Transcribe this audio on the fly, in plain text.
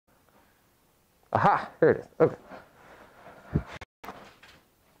Aha, here it is. Okay.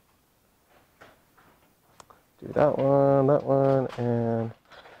 Do that one, and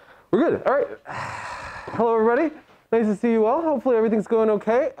we're good. All right. Hello, everybody. Nice to see you all. Hopefully everything's going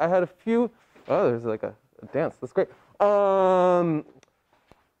okay. I had a few, oh, there's like a dance. That's great.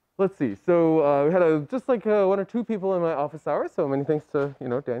 Let's see. So we had just like one or two people in my office hours. So many thanks to,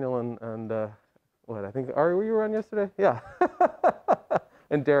 Daniel and what, I think, Ari, were you around yesterday? Yeah.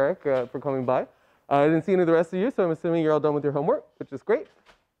 And Derek for coming by. I didn't see any of the rest of you, so I'm assuming you're all done with your homework, which is great.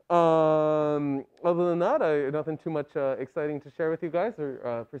 Other than that, nothing too much exciting to share with you guys,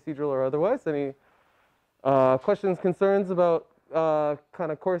 or procedural or otherwise. Any questions, concerns about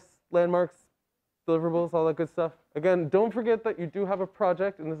kind of course landmarks, deliverables, all that good stuff? Again, don't forget that you do have a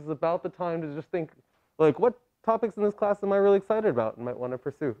project, and this is about the time to just think, like, what topics in this class am I really excited about and might want to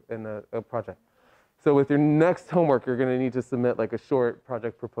pursue in a project? So with your next homework, you're going to need to submit like a short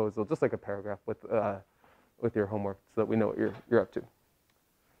project proposal, just like a paragraph with your homework, so that we know what you're up to.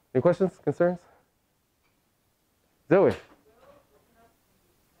 Any questions, concerns? Zoe?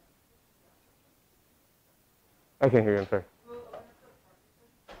 I can't hear you, I'm sorry.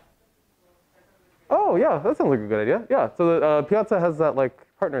 Oh, yeah, that sounds like a good idea. Yeah, so the, Piazza has that like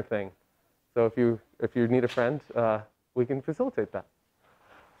partner thing. So if you need a friend, we can facilitate that.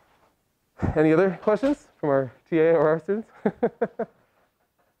 Any other questions from our TA or our students?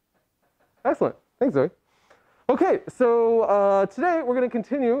 Excellent. Thanks, Zoe. Okay, so today we're going to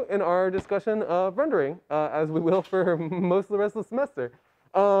continue in our discussion of rendering, as we will for most of the rest of the semester.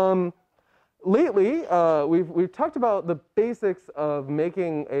 Lately, we've talked about the basics of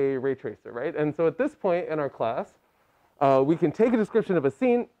making a ray tracer, right? And so at this point in our class, we can take a description of a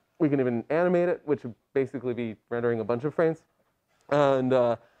scene, we can even animate it, which would basically be rendering a bunch of frames.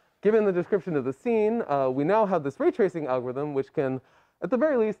 And given the description of the scene, we now have this ray tracing algorithm, which can, at the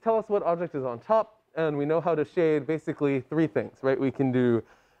very least, tell us what object is on top, and we know how to shade basically three things, right? We can do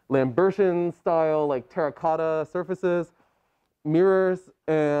Lambertian style, like terracotta surfaces, mirrors,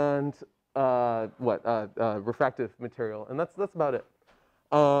 and refractive material, and that's about it.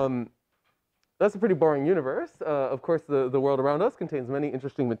 That's a pretty boring universe. Of course, the world around us contains many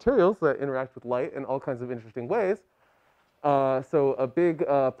interesting materials that interact with light in all kinds of interesting ways. So a big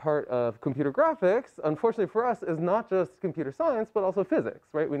part of computer graphics, unfortunately for us, is not just computer science, but also physics,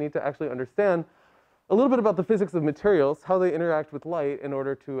 right? We need to actually understand a little bit about the physics of materials, how they interact with light in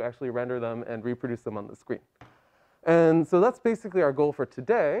order to actually render them and reproduce them on the screen. And so that's basically our goal for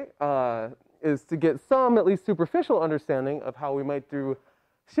today, is to get some at least superficial understanding of how we might do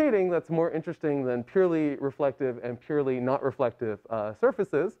shading that's more interesting than purely reflective and purely not reflective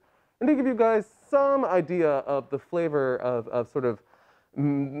surfaces, and to give you guys some idea of the flavor of sort of the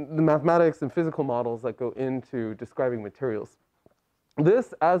mathematics and physical models that go into describing materials.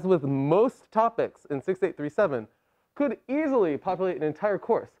 This, as with most topics in 6837, could easily populate an entire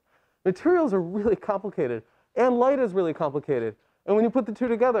course. Materials are really complicated, and light is really complicated. And when you put the two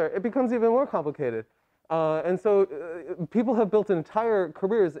together, it becomes even more complicated. And so people have built entire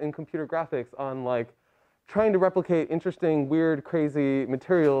careers in computer graphics on like trying to replicate interesting, weird, crazy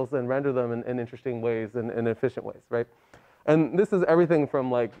materials and render them in interesting ways and in efficient ways, right? And this is everything from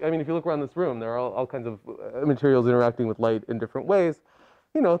like, I mean, if you look around this room, there are all kinds of materials interacting with light in different ways.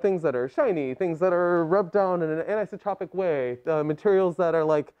 You know, things that are shiny, things that are rubbed down in an anisotropic way, materials that are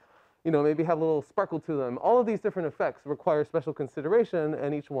like, you know, maybe have a little sparkle to them. All of these different effects require special consideration,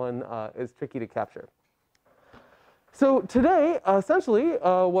 and each one is tricky to capture. So today, essentially,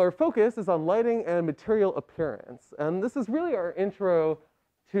 our focus is on lighting and material appearance. And this is really our intro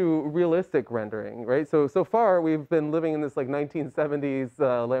to realistic rendering, right? So far, we've been living in this like 1970s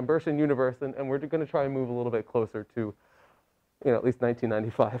Lambertian universe, and we're going to try and move a little bit closer to, at least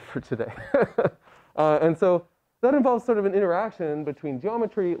 1995 for today. And so that involves sort of an interaction between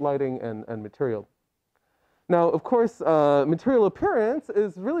geometry, lighting, and material. Now, of course, material appearance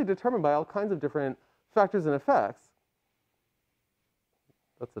is really determined by all kinds of different factors and effects.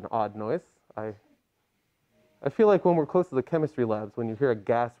 That's an odd noise. I feel like when we're close to the chemistry labs, when you hear a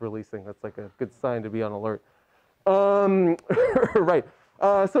gas releasing, that's like a good sign to be on alert. Right.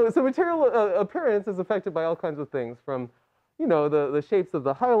 So material appearance is affected by all kinds of things, from the shapes of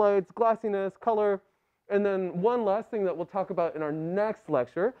the highlights, glossiness, color, and then one last thing that we'll talk about in our next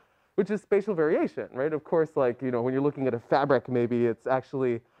lecture, which is spatial variation, right? Of course, like, when you're looking at a fabric, maybe it's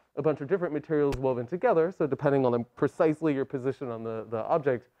actually a bunch of different materials woven together. So depending on precisely your position on the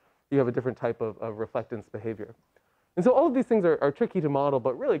object, you have a different type of reflectance behavior. And so all of these things are tricky to model,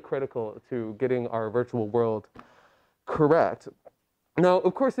 but really critical to getting our virtual world correct. Now,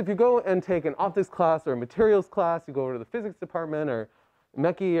 of course, if you go and take an optics class or a materials class, you go over to the physics department or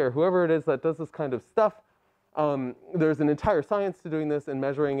MECI or whoever it is that does this kind of stuff. There's an entire science to doing this and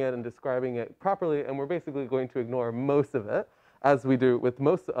measuring it and describing it properly, and we're basically going to ignore most of it, as we do with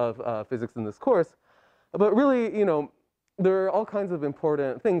most of physics in this course. But really, you know, there are all kinds of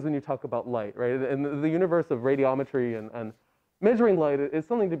important things when you talk about light, right? And the universe of radiometry and measuring light is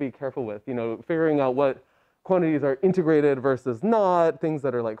something to be careful with, you know, figuring out what quantities are integrated versus not, things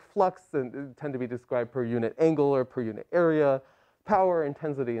that are like flux and tend to be described per unit angle or per unit area, power,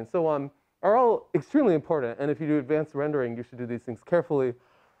 intensity, and so on, are all extremely important. And if you do advanced rendering, you should do these things carefully.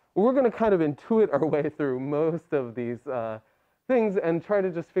 We're going to kind of intuit our way through most of these things and try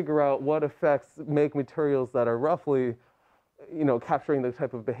to just figure out what effects make materials that are roughly, you know, capturing the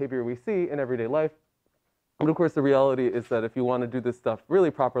type of behavior we see in everyday life. But of course, the reality is that if you want to do this stuff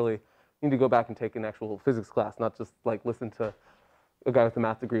really properly, you need to go back and take an actual physics class, not just like listen to a guy with a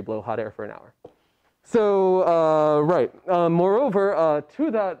math degree blow hot air for an hour. So, right. Moreover,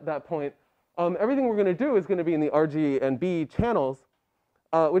 to that point, everything we're going to do is going to be in the RG and B channels,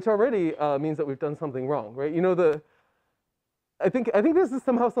 which already means that we've done something wrong, right? You know, I think this is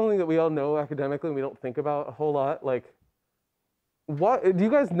somehow something that we all know academically and we don't think about a whole lot. Like, what do you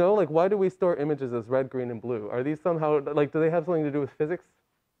guys know? Like, why do we store images as red, green, and blue? Are these somehow like, do they have something to do with physics?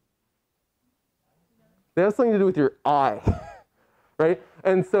 They have something to do with your eye, right?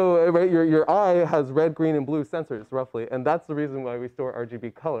 And so, right, your eye has red, green, and blue sensors roughly, and that's the reason why we store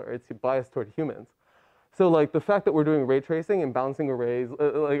RGB color. It's biased toward humans. So, like the fact that we're doing ray tracing and bouncing arrays,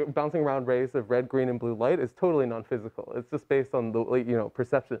 like bouncing around rays of red, green, and blue light is totally non-physical. It's just based on the, you know,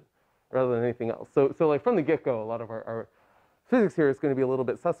 perception rather than anything else. So like from the get-go, a lot of our physics here is going to be a little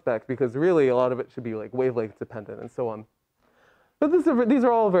bit suspect because really a lot of it should be like wavelength dependent and so on. But these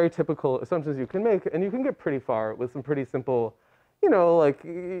are all very typical assumptions you can make, and you can get pretty far with some pretty simple, you know, like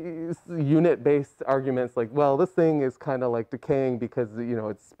unit-based arguments like, well, this thing is kind of like decaying because, you know,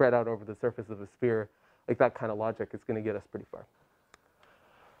 it's spread out over the surface of the sphere. Like that kind of logic is going to get us pretty far.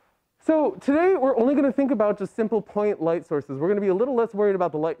 So today we're only going to think about just simple point light sources. We're going to be a little less worried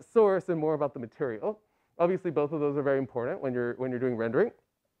about the light source and more about the material. Obviously, both of those are very important when you're doing rendering.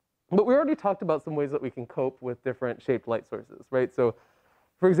 But we already talked about some ways that we can cope with different shaped light sources, right? So,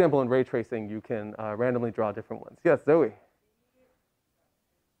 for example, in ray tracing, you can randomly draw different ones. Yes, Zoe?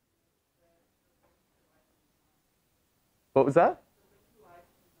 What was that?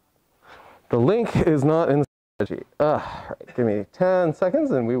 The link is not in the spreadsheet. Right, give me 10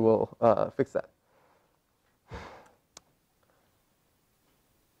 seconds and we will fix that.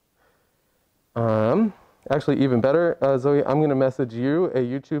 Actually, even better, Zoe, I'm going to message you a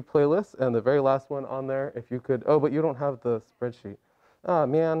YouTube playlist, and the very last one on there, if you could, oh, but you don't have the spreadsheet. Ah,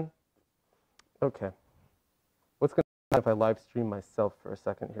 man. Okay. What's going to happen if I live stream myself for a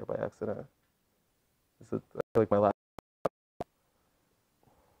second here by accident? This is like my last.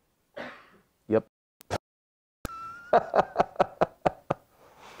 Yep.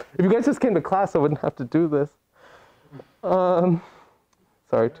 If you guys just came to class, I wouldn't have to do this.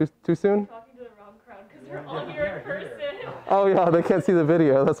 Sorry, too soon? We're all here in person. Oh yeah, they can't see the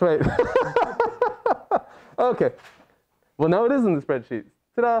video. That's right. Okay. Well, now it is in the spreadsheet.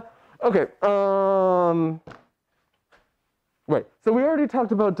 Ta-da. Okay. Right. So we already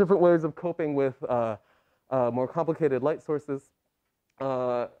talked about different ways of coping with more complicated light sources.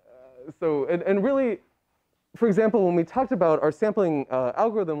 And really, for example, when we talked about our sampling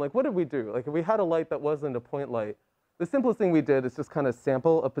algorithm, like what did we do? Like if we had a light that wasn't a point light, the simplest thing we did is just kind of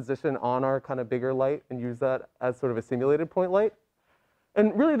sample a position on our kind of bigger light and use that as sort of a simulated point light.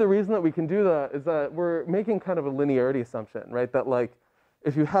 And really the reason that we can do that is that we're making kind of a linearity assumption, right? That like,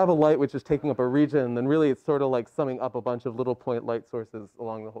 if you have a light which is taking up a region, then really it's sort of like summing up a bunch of little point light sources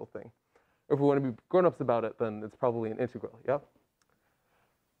along the whole thing. If we want to be grown-ups about it, then it's probably an integral, yeah?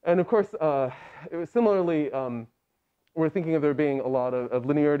 And of course, it was similarly, we're thinking of there being a lot of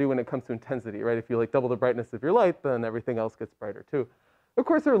linearity when it comes to intensity, right? If you like double the brightness of your light, then everything else gets brighter too. Of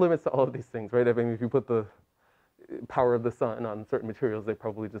course, there are limits to all of these things, right? I mean, if you put the power of the sun on certain materials, they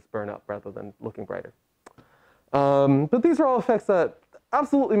probably just burn up rather than looking brighter. But these are all effects that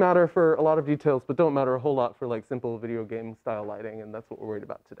absolutely matter for a lot of details, but don't matter a whole lot for like simple video game style lighting, and that's what we're worried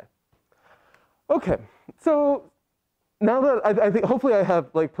about today. Okay, so now that I think hopefully I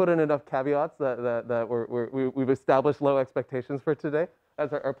have like put in enough caveats that we've established low expectations for today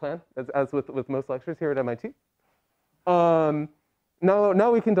as our plan, as with most lectures here at MIT.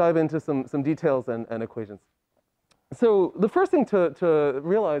 Now we can dive into some details and equations. So the first thing to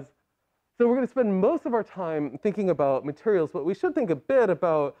realize, so we're going to spend most of our time thinking about materials, but we should think a bit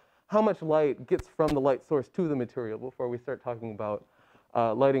about how much light gets from the light source to the material before we start talking about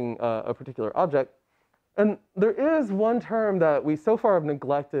lighting a particular object. And there is one term that we so far have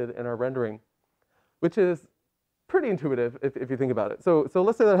neglected in our rendering, which is pretty intuitive if you think about it. So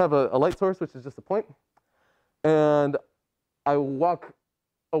let's say that I have a light source, which is just a point, and I walk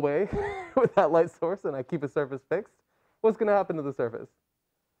away with that light source and I keep a surface fixed. What's going to happen to the surface?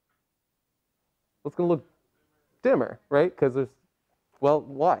 Well, it's going to look dimmer, right? Because there's, well,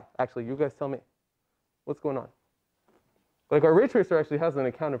 why? Actually, you guys tell me. What's going on? Like our ray tracer actually hasn't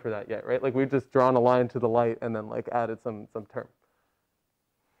accounted for that yet, right? Like we've just drawn a line to the light and then like added some term.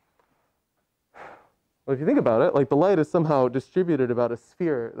 Well, if you think about it, like the light is somehow distributed about a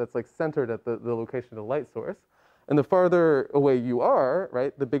sphere that's like centered at the location of the light source. And the farther away you are,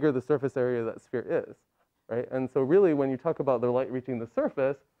 right, the bigger the surface area of that sphere is, right? And so really when you talk about the light reaching the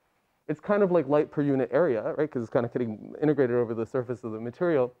surface, it's kind of like light per unit area, right? Because it's kind of getting integrated over the surface of the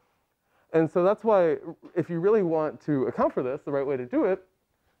material. And so that's why if you really want to account for this, the right way to do it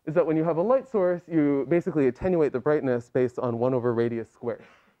is that when you have a light source, you basically attenuate the brightness based on 1 over radius squared.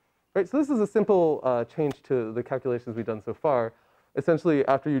 Right? So this is a simple change to the calculations we've done so far. Essentially,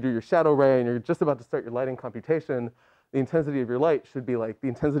 after you do your shadow ray and you're just about to start your lighting computation, the intensity of your light should be like the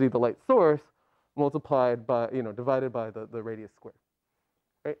intensity of the light source multiplied by, divided by the radius squared.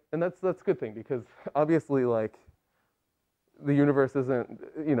 Right? And that's a good thing because obviously like the universe isn't,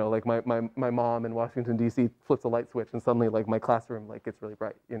 like my mom in Washington, D.C. flips a light switch and suddenly like my classroom like gets really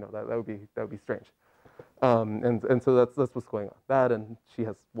bright. That would be strange. And so that's what's going on. That and she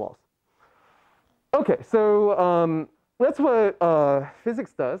has walls. Okay, so that's what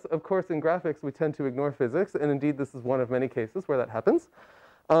physics does. Of course, in graphics, we tend to ignore physics, and indeed, this is one of many cases where that happens.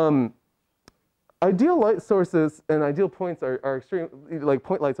 Ideal light sources and ideal points are extreme, like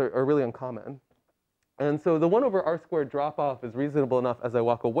point lights are really uncommon. And so the 1 over r squared drop off is reasonable enough as I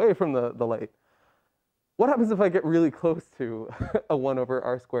walk away from the light. What happens if I get really close to a 1 over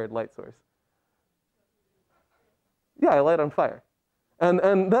r squared light source? Yeah, I light on fire.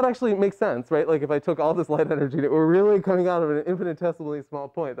 And that actually makes sense, right? Like if I took all this light energy and it were really coming out of an infinitesimally small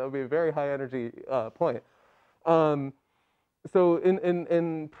point, that would be a very high energy point. So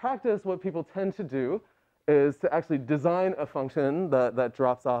in practice, what people tend to do is to actually design a function that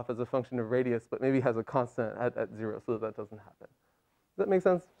drops off as a function of radius, but maybe has a constant at 0 so that doesn't happen. Does that make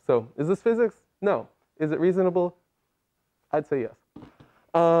sense? So is this physics? No. Is it reasonable? I'd say yes.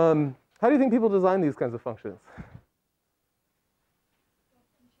 How do you think people design these kinds of functions?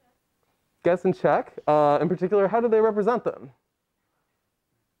 Guess and check. In particular, how do they represent them?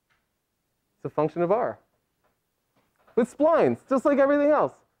 It's a function of r. With splines, just like everything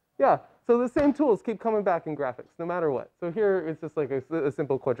else. Yeah, so the same tools keep coming back in graphics, no matter what. So here it's just like a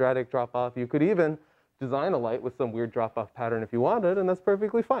simple quadratic drop-off. You could even design a light with some weird drop-off pattern if you wanted, and that's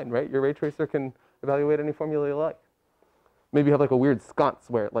perfectly fine, right? Your ray tracer can evaluate any formula you like. Maybe you have like a weird sconce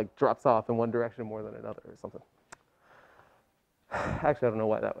where it like drops off in one direction more than another or something. Actually, I don't know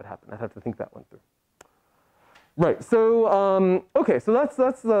why that would happen. I'd have to think that one through. Right, so, okay, so that's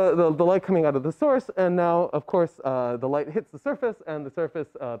the light coming out of the source, and now, of course, the light hits the surface, and the surface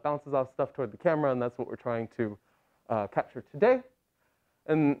bounces off stuff toward the camera, and that's what we're trying to capture today.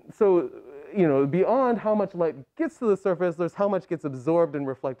 And so, beyond how much light gets to the surface, there's how much gets absorbed and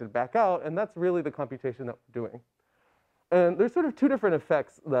reflected back out, and that's really the computation that we're doing. And there's sort of 2 different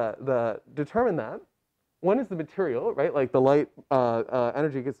effects that determine that. One is the material, right? Like the light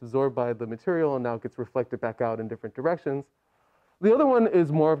energy gets absorbed by the material and now gets reflected back out in different directions. The other one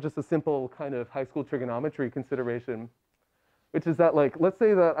is more of just a simple kind of high school trigonometry consideration, which is that like, let's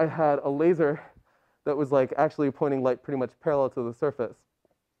say that I had a laser that was like actually pointing light pretty much parallel to the surface.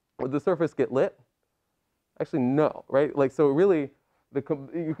 Would the surface get lit? Actually, no, right? Like, so really,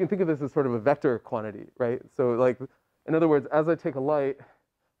 you can think of this as sort of a vector quantity, right? So like, in other words, as I take a light,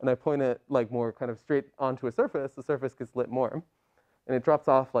 and I point it like more kind of straight onto a surface, the surface gets lit more. And it drops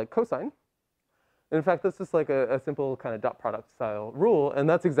off like cosine. And in fact, that's just like a simple kind of dot product style rule, and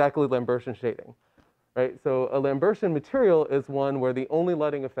that's exactly Lambertian shading, right? So a Lambertian material is one where the only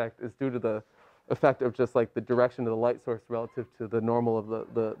lighting effect is due to the effect of just like the direction of the light source relative to the normal of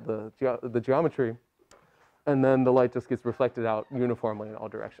the geometry. And then the light just gets reflected out uniformly in all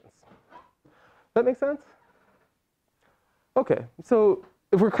directions. That make sense? Okay, so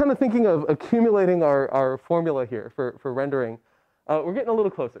if we're kind of thinking of accumulating our formula here for rendering, we're getting a little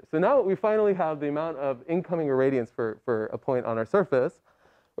closer. So now we finally have the amount of incoming irradiance for a point on our surface,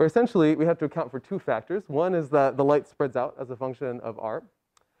 where essentially we have to account for 2 factors. One is that the light spreads out as a function of r.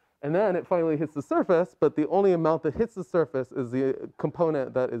 And then it finally hits the surface, but the only amount that hits the surface is the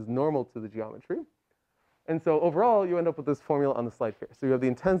component that is normal to the geometry. And so overall, you end up with this formula on the slide here. So you have the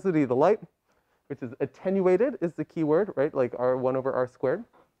intensity of the light, which is attenuated is the key word, right? Like r1 over r squared,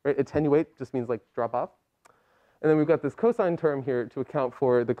 right? Attenuate just means like drop off. And then we've got this cosine term here to account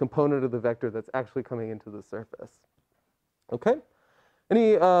for the component of the vector that's actually coming into the surface. Okay?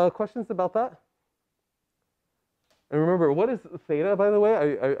 Any questions about that? And remember, what is theta, by the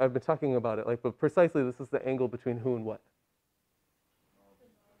way? I've been talking about it, like, but precisely this is the angle between who and what?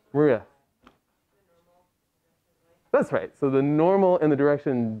 Maria. That's right. So the normal and the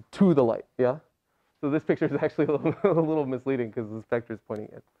direction to the light, yeah? So this picture is actually a little misleading because this vector is pointing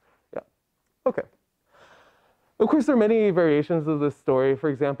in. Yeah. Okay. Of course, there are many variations of this story. For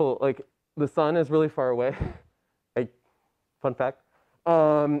example, like the sun is really far away. Like, fun fact.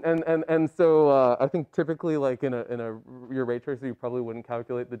 And so I think typically, like in your ray tracer, you probably wouldn't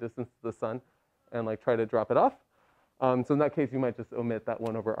calculate the distance to the sun and like try to drop it off. So in that case, you might just omit that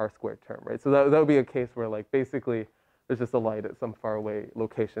 1 over r squared term, right? So that would be a case where like basically there's just a light at some faraway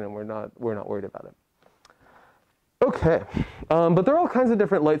location, and we're not worried about it. Okay, but there are all kinds of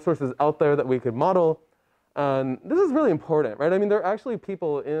different light sources out there that we could model. This is really important, right? I mean, there are actually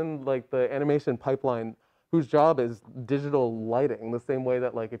people in like the animation pipeline whose job is digital lighting, the same way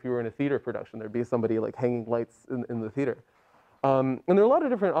that like if you were in a theater production, there'd be somebody like hanging lights in the theater. And there are a lot of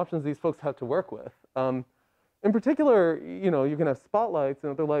different options these folks have to work with. In particular, you know, you can have spotlights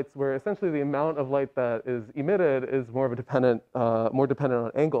and other lights where essentially the amount of light that is emitted is more dependent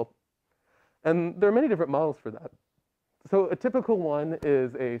on angle. And there are many different models for that. So a typical one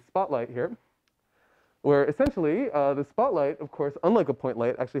is a spotlight here, where essentially the spotlight, of course, unlike a point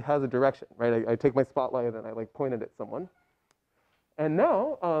light, actually has a direction, right? I take my spotlight and I like point it at someone. And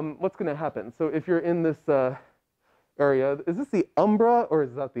now, what's going to happen? So if you're in this area, is this the umbra or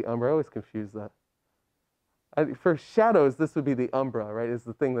is that the umbra? I always confuse that. For shadows, this would be the umbra, right? Is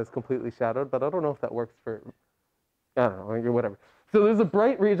the thing that's completely shadowed, but I don't know if that works for, I don't know, whatever. So there's a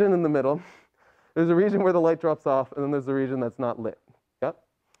bright region in the middle. There's a region where the light drops off, and then there's a region that's not lit. Yep.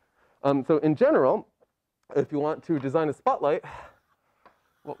 So in general, if you want to design a spotlight,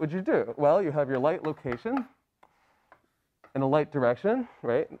 what would you do? Well, you have your light location and a light direction,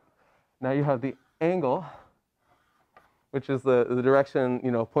 right? Now you have the angle, which is the direction,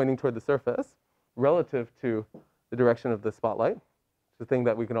 you know, pointing toward the surface, relative to the direction of the spotlight. It's the thing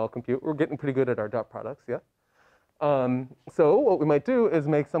that we can all compute. We're getting pretty good at our dot products, yeah? So what we might do is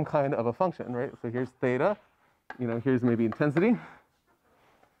make some kind of a function, right? So here's theta, you know, here's maybe intensity.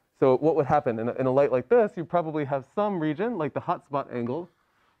 So what would happen in a light like this, you probably have some region, like the hotspot angle,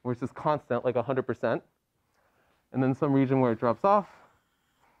 where it's just constant, like 100%, and then some region where it drops off,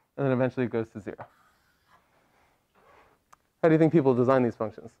 and then eventually it goes to 0. How do you think people design these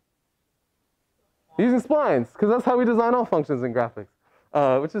functions? Using splines, because that's how we design all functions in graphics,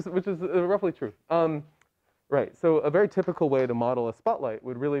 which is roughly true. Right, so a very typical way to model a spotlight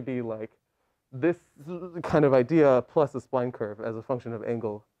would really be like this kind of idea plus a spline curve as a function of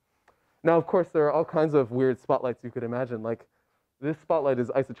angle. Now, of course, there are all kinds of weird spotlights you could imagine. Like this spotlight is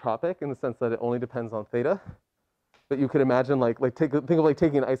isotropic in the sense that it only depends on theta. But you could imagine think of like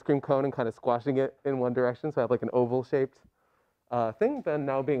taking an ice cream cone and kind of squashing it in one direction, so I have like an oval-shaped thing. Then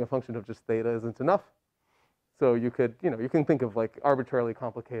now being a function of just theta isn't enough. So you could, you know, you can think of like arbitrarily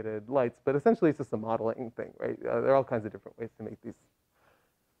complicated lights, but essentially it's just a modeling thing, right? There are all kinds of different ways to make these.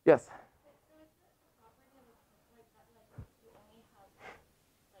 Yes?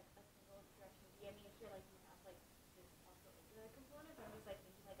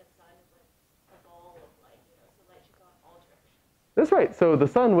 That's right. So the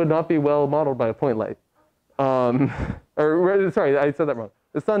sun would not be well modeled by a point light. Sorry, I said that wrong.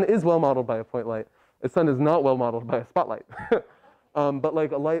 The sun is well modeled by a point light. The sun is not well modeled by a spotlight. But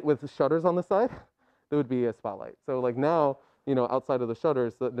like a light with shutters on the side, there would be a spotlight. So like now, you know, outside of the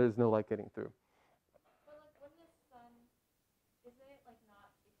shutters, there's no light getting through. But like when the sun, isn't it like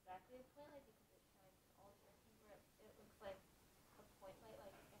not exactly a point light because it shines in all directions where it looks like a point light,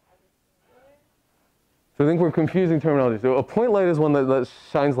 like it has a singular? So I think we're confusing terminology. So a point light is one that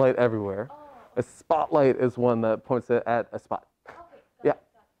shines light everywhere. Oh. A spotlight is one that points it at a spot. Okay, Yeah.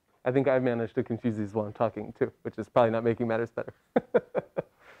 I think I've managed to confuse these while I'm talking too, which is probably not making matters better.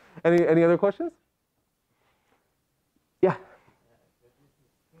 Any other questions? Yeah. What do you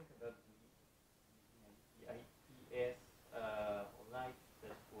think about the IPS lights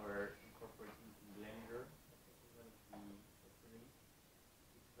that were incorporated into Blender? I think it's one of the release.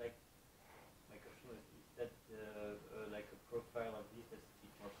 It's like my question was, is that like a profile of this that's a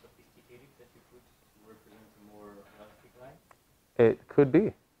bit more sophisticated that you could represent a more realistic light? It could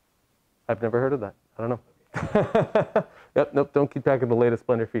be. I've never heard of that. I don't know. Okay. Yep, nope, don't keep track of the latest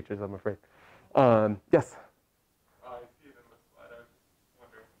Blender features, I'm afraid. Yes? I see it in the slide. I was just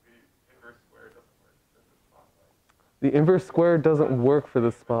wondering if the inverse square doesn't work for the spotlight. The inverse square doesn't work for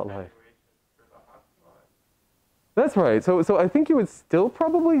the spotlight. For the hotspot. That's right. So I think you would still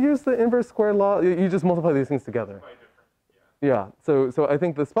probably use the inverse square law. You just multiply these things together. Quite different. Yeah. Yeah. So I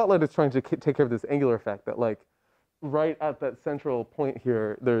think the spotlight is trying to take care of this angular effect that like right at that central point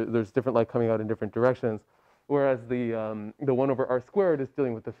here, there's different light coming out in different directions, whereas the 1 over r squared is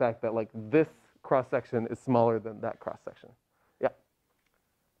dealing with the fact that like this cross section is smaller than that cross section. Yeah.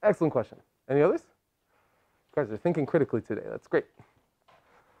 Excellent question. Any others? You guys are thinking critically today. That's great.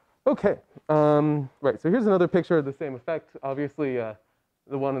 Okay, right, so here's another picture of the same effect. Obviously, the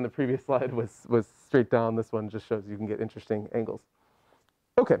one in the previous slide was straight down. This one just shows you can get interesting angles.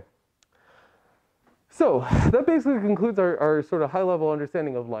 Okay, so that basically concludes our sort of high-level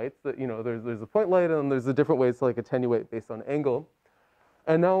understanding of lights, that, you know, there's a point light and there's the different ways to like attenuate based on angle.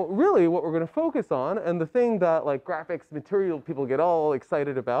 And now really what we're going to focus on, and the thing that like graphics material people get all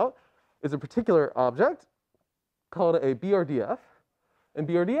excited about, is a particular object called a BRDF. And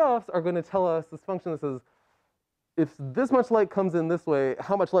BRDFs are going to tell us this function that says, if this much light comes in this way,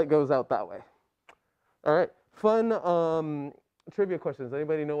 how much light goes out that way? All right, fun trivia questions.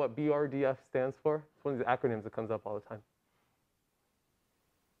 Anybody know what BRDF stands for? It's one of these acronyms that comes up all the time.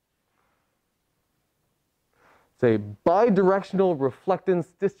 It's a bidirectional reflectance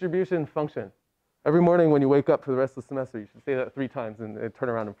distribution function. Every morning when you wake up for the rest of the semester, you should say that 3 times and turn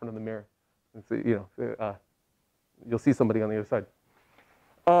around in front of the mirror. And so, you know, you'll see somebody on the other side.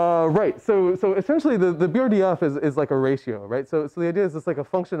 Right, so essentially the BRDF is like a ratio, right? So the idea is it's like a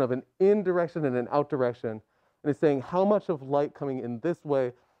function of an in direction and an out direction, and it's saying how much of light coming in this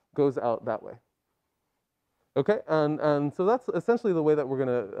way goes out that way. Okay, and so that's essentially the way that we're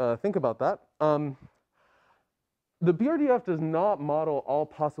going to think about that. The BRDF does not model all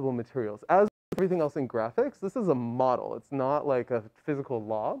possible materials. As with everything else in graphics, this is a model. It's not like a physical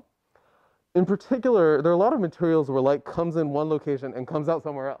law. In particular, there are a lot of materials where light comes in one location and comes out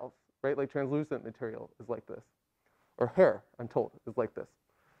somewhere else, right? Like translucent material is like this. Or hair, I'm told, is like this.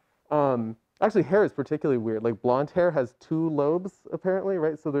 Actually, hair is particularly weird. Like blonde hair has 2 lobes, apparently,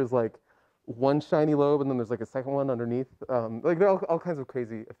 right? So there's like one shiny lobe and then there's like a second one underneath. Like there are all kinds of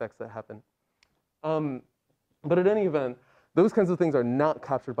crazy effects that happen. But in any event, those kinds of things are not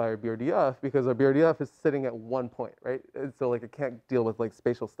captured by our BRDF because our BRDF is sitting at one point, right? And so like it can't deal with like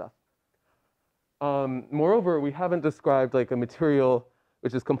spatial stuff. Moreover, we haven't described like a material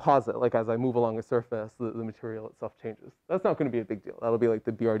which is composite, like as I move along a surface, the material itself changes. That's not going to be a big deal. That'll be like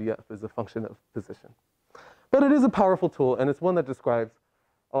the BRDF as a function of position. But it is a powerful tool, and it's one that describes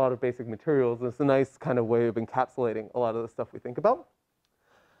a lot of basic materials. And it's a nice kind of way of encapsulating a lot of the stuff we think about.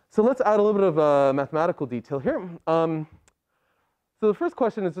 So let's add a little bit of mathematical detail here. So the first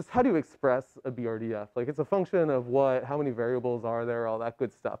question is just how do you express a BRDF? Like it's a function of what, how many variables are there, all that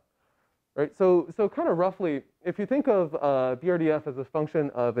good stuff. Right, so kind of roughly, if you think of BRDF as a function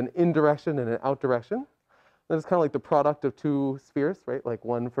of an in direction and an out direction, then it's kind of like the product of 2 spheres, right? Like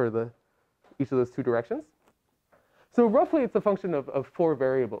one for each of those 2 directions. So roughly, it's a function of 4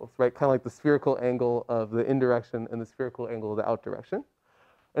 variables, right? Kind of like the spherical angle of the in direction and the spherical angle of the out direction.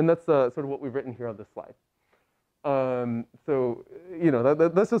 And that's sort of what we've written here on this slide. So you know,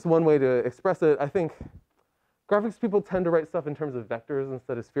 that's just one way to express it. I think graphics people tend to write stuff in terms of vectors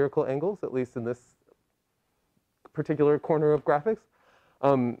instead of spherical angles, at least in this particular corner of graphics.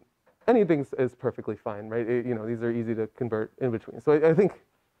 Anything is perfectly fine, right? You know, these are easy to convert in between. So I think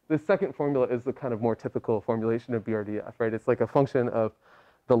the second formula is the kind of more typical formulation of BRDF, right? It's like a function of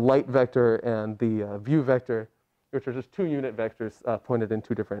the light vector and the view vector, which are just 2 unit vectors pointed in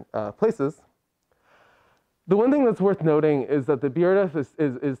 2 different places. The one thing that's worth noting is that the BRDF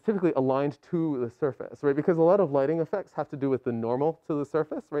is typically aligned to the surface, right? Because a lot of lighting effects have to do with the normal to the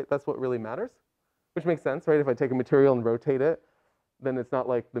surface, right? That's what really matters, which makes sense, right? If I take a material and rotate it, then it's not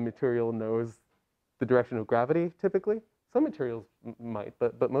like the material knows the direction of gravity, typically. Some materials might,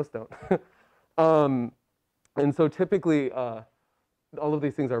 but most don't. And so typically, all of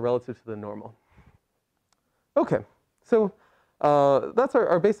these things are relative to the normal. Okay, so that's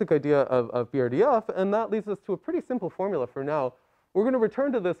our basic idea of BRDF, and that leads us to a pretty simple formula for now. We're going to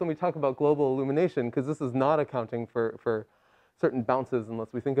return to this when we talk about global illumination, because this is not accounting for certain bounces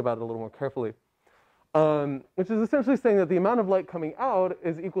unless we think about it a little more carefully. Which is essentially saying that the amount of light coming out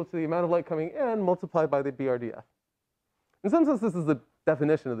is equal to the amount of light coming in multiplied by the BRDF. In some sense, this is the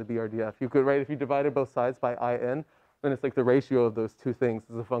definition of the BRDF. You could write, if you divided both sides by IN, then it's like the ratio of those 2 things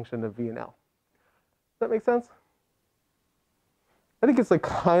is a function of V and L. Does that make sense? I think it's like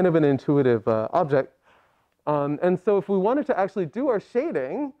kind of an intuitive object. And so if we wanted to actually do our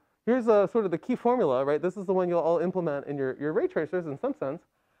shading, here's sort of the key formula, right? This is the one you'll all implement in your ray tracers in some sense.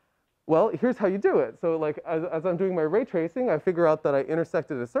 Well, here's how you do it. So like as I'm doing my ray tracing, I figure out that I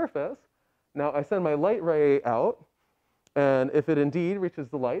intersected a surface. Now I send my light ray out, and if it indeed reaches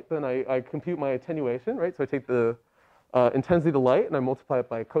the light, then I compute my attenuation, right? So I take the intensity of the light and I multiply it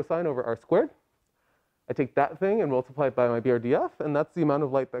by cosine over r squared. I take that thing and multiply it by my BRDF, and that's the amount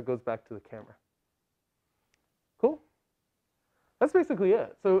of light that goes back to the camera. Cool? That's basically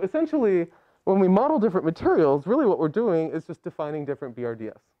it. So essentially, when we model different materials, really what we're doing is just defining different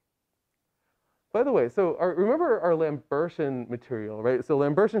BRDFs. By the way, so remember our Lambertian material, right? So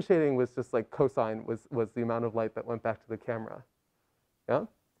Lambertian shading was just like cosine was the amount of light that went back to the camera. Yeah?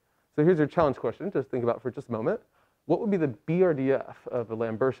 So here's your challenge question, just think about for just a moment. What would be the BRDF of a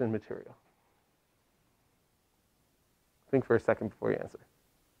Lambertian material? Think for a second before you answer.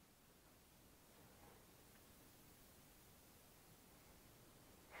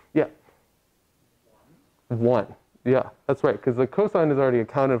 Yeah. 1. Yeah, that's right, because the cosine is already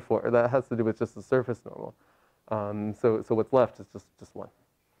accounted for. That has to do with just the surface normal. So what's left is just 1.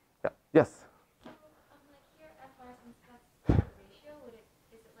 Yeah. Yes? So, like here, FR, since that's the ratio,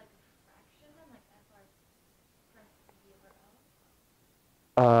 is it like a fraction then, like FR parentheses B over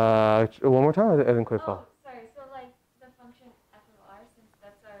L? One more time? I didn't quite follow. Oh, sorry. So like the function f of r, since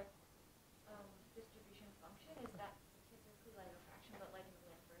that's our distribution function, is that typically like a fraction, but like in the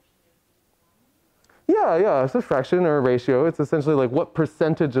Lambertian it would be 1? Yeah, it's a fraction or a ratio. It's essentially like what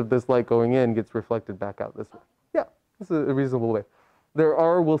percentage of this light going in gets reflected back out this way. Yeah, this is a reasonable way. There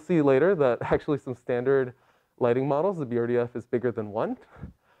are, we'll see later, that actually some standard lighting models, the BRDF is bigger than 1.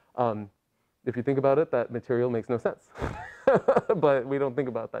 If you think about it, that material makes no sense. But we don't think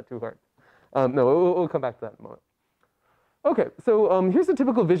about that too hard. No, we'll come back to that in a moment. Okay, so here's a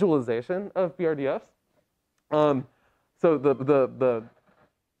typical visualization of BRDFs. So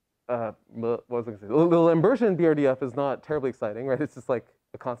what was I going to say? The Lambertian BRDF is not terribly exciting, right? It's just like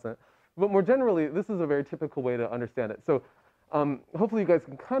a constant. But more generally, this is a very typical way to understand it. So hopefully you guys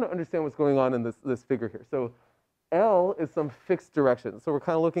can kind of understand what's going on in this figure here. So L is some fixed direction. So we're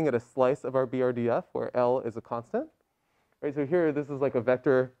kind of looking at a slice of our BRDF where L is a constant. Right, so here, this is like a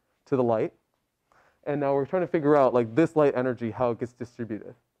vector to the light. And now we're trying to figure out like this light energy, how it gets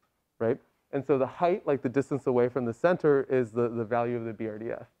distributed, right? And so the height, like the distance away from the center, is the value of the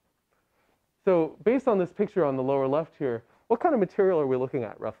BRDF. So based on this picture on the lower left here, what kind of material are we looking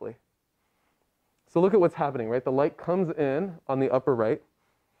at roughly? So look at what's happening, right? The light comes in on the upper right,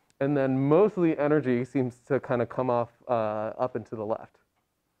 and then most of the energy seems to kind of come off up and to the left.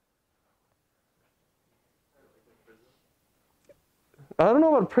 I don't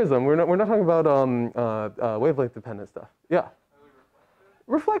know about prism. We're not talking about wavelength dependent stuff. Yeah.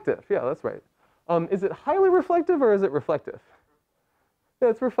 Reflective. Yeah, that's right. Is it highly reflective or is it reflective? Yeah,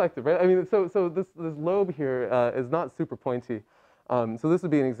 it's reflective, right? I mean, so this lobe here is not super pointy. So this would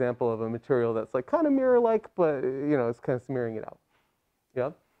be an example of a material that's like kind of mirror-like, but you know, it's kind of smearing it out.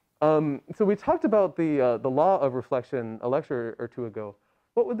 Yeah. So we talked about the law of reflection a lecture or two ago.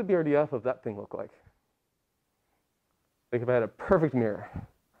 What would the BRDF of that thing look like? Like if I had a perfect mirror.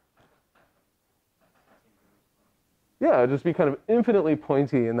 Yeah, it'd just be kind of infinitely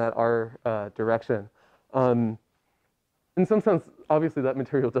pointy in that R direction. In some sense, obviously that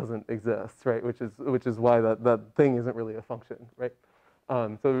material doesn't exist, right? Which is why that thing isn't really a function, right?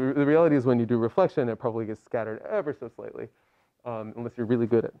 So the reality is when you do reflection, it probably gets scattered ever so slightly, unless you're really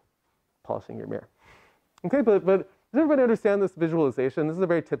good at polishing your mirror. Okay, but does everybody understand this visualization? This is a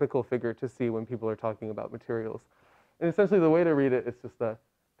very typical figure to see when people are talking about materials. And essentially the way to read it is just the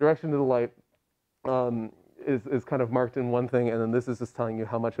direction of the light is kind of marked in one thing, and then this is just telling you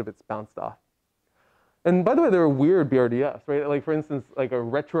how much of it's bounced off. And by the way, there are weird BRDFs, right? Like for instance, like a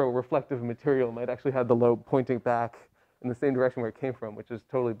retroreflective material might actually have the lobe pointing back in the same direction where it came from, which is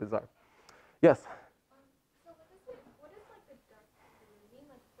totally bizarre. Yes? So what is like the dark blue mean?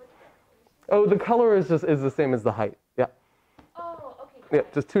 Like what is that? Oh, the color is the same as the height. Yeah. Oh, okay. Yeah,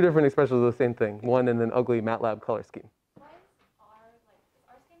 just two different expressions of the same thing. One in an ugly MATLAB color scheme. Why is R like, does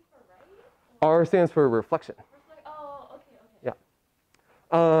R stand for right? R stands for reflection. Oh, okay. Yeah.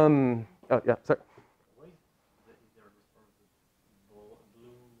 Oh, yeah, sorry. Why is there this sort of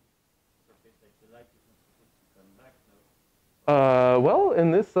blue surface, like the light is not supposed to come back, no? Well,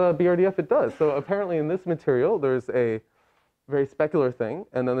 in this BRDF it does. So apparently in this material there's a very specular thing,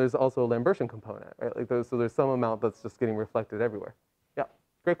 and then there's also a Lambertian component, right? Like so there's some amount that's just getting reflected everywhere. Yeah,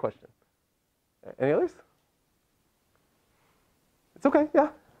 great question. Any others? It's okay, yeah.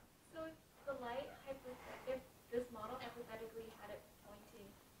 So if the light, if this model hypothetically had it pointing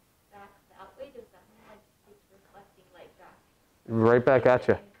back that way, does that mean like it's reflecting light back? Right back at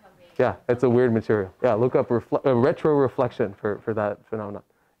you. Incoming? Yeah, it's a weird material. Yeah, look up retroreflection for that phenomenon.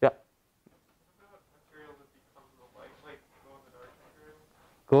 Yeah. What about material that becomes the light, like glow-in-the-dark material?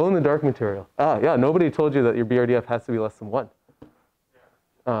 Glow-in-the-dark material. Ah, yeah, nobody told you that your BRDF has to be less than 1.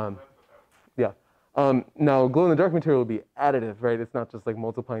 Yeah. Now, glow-in-the-dark material will be additive, right? It's not just like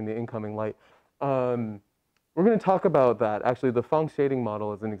multiplying the incoming light. We're going to talk about that. Actually, the Phong shading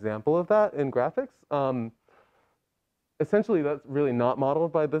model is an example of that in graphics. Essentially, that's really not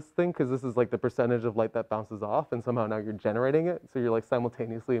modeled by this thing because this is like the percentage of light that bounces off, and somehow now you're generating it. So you're like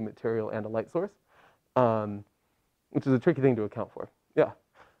simultaneously a material and a light source, which is a tricky thing to account for. Yeah.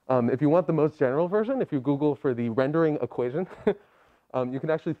 If you want the most general version, if you Google for the rendering equation, you can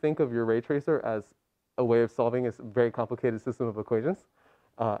actually think of your ray tracer as a way of solving a very complicated system of equations.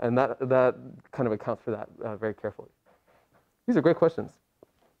 And that kind of accounts for that very carefully. These are great questions.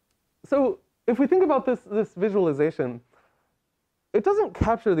 So if we think about this visualization, it doesn't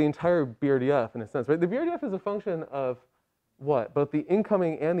capture the entire BRDF in a sense, right? The BRDF is a function of what? Both the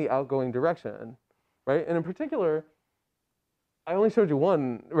incoming and the outgoing direction, right? And in particular, I only showed you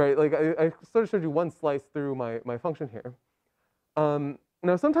one, right? Like I sort of showed you one slice through my function here.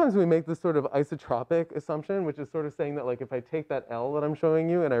 Now, sometimes we make this sort of isotropic assumption, which is sort of saying that like if I take that L that I'm showing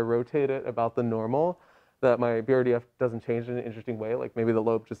you and I rotate it about the normal, that my BRDF doesn't change in an interesting way, like maybe the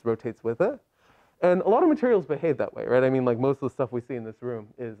lobe just rotates with it. And a lot of materials behave that way, right? I mean, like most of the stuff we see in this room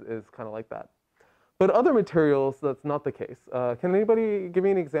is kind of like that. But other materials, that's not the case. Can anybody give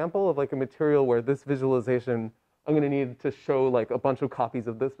me an example of like a material where this visualization, I'm going to need to show like a bunch of copies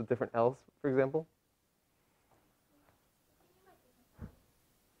of this with different L's, for example?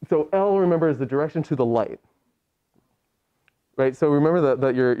 So L, remember, is the direction to the light, right? So remember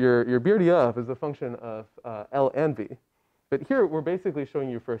that your BRDF is a function of L and V. But here, we're basically showing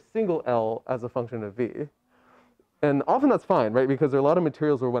you for a single L as a function of V. And often that's fine, right? Because there are a lot of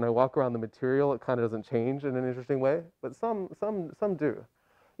materials where when I walk around the material, it kind of doesn't change in an interesting way. But some do.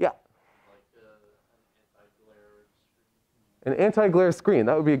 Yeah? Like an anti-glare screen. An anti-glare screen.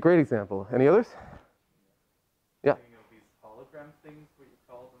 That would be a great example. Any others? Yeah. Thinking of these hologram things, what you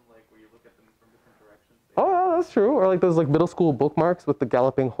call them, like where you look at them from different directions. Oh, yeah, that's true. Or like those like middle school bookmarks with the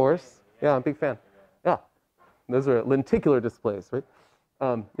galloping horse. Yeah, I'm a big fan. Yeah. Those are lenticular displays, right?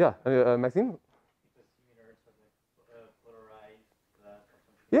 Yeah. Maxine?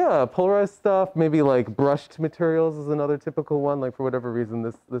 Yeah, polarized stuff, maybe like brushed materials is another typical one. Like for whatever reason,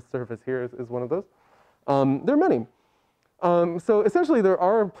 this surface here is one of those. There are many. So essentially, there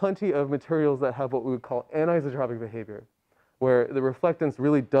are plenty of materials that have what we would call anisotropic behavior, where the reflectance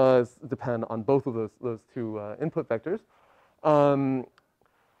really does depend on both of those two input vectors.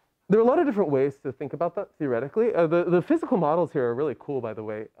 There are a lot of different ways to think about that theoretically. The physical models here are really cool, by the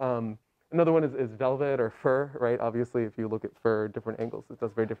way. Another one is velvet or fur, right? Obviously, if you look at fur at different angles, it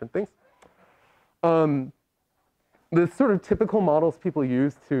does very different things. The sort of typical models people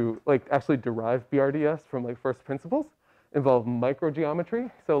use to like actually derive BRDS from like first principles involve microgeometry.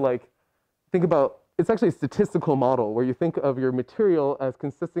 So like think about, it's actually a statistical model where you think of your material as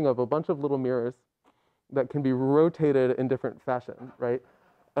consisting of a bunch of little mirrors that can be rotated in different fashion, right?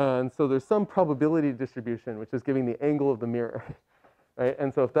 And so there's some probability distribution, which is giving the angle of the mirror, right?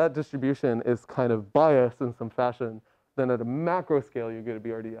 And so if that distribution is kind of biased in some fashion, then at a macro scale, you get a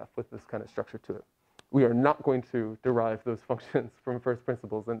BRDF with this kind of structure to it. We are not going to derive those functions from first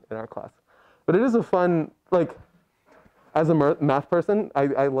principles in our class. But it is a fun, like, as a math person,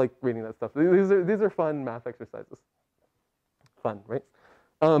 I like reading that stuff. These are fun math exercises. Fun, right?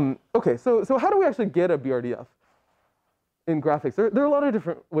 Okay, so how do we actually get a BRDF in graphics? There are a lot of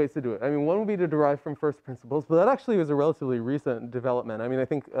different ways to do it. I mean, one would be to derive from first principles, but that actually was a relatively recent development. I mean, I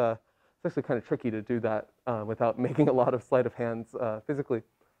think it's actually kind of tricky to do that without making a lot of sleight of hands physically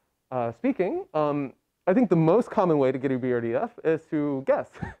speaking. I think the most common way to get a BRDF is to guess,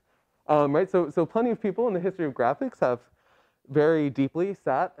 right? So plenty of people in the history of graphics have very deeply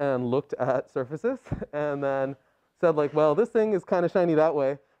sat and looked at surfaces and then said like, well, this thing is kind of shiny that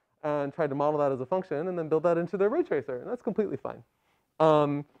way, and tried to model that as a function and then build that into their ray tracer, and that's completely fine.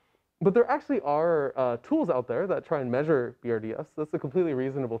 But there actually are tools out there that try and measure BRDFs. That's a completely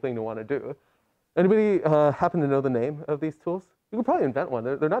reasonable thing to want to do. Anybody happen to know the name of these tools? You could probably invent one.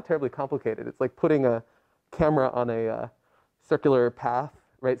 They're not terribly complicated. It's like putting a camera on a circular path,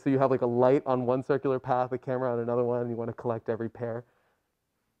 right? So you have like a light on one circular path, a camera on another one, and you want to collect every pair.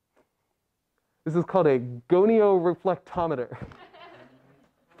 This is called a gonio-reflectometer.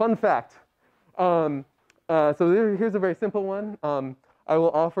 Fun fact. So here's a very simple one. I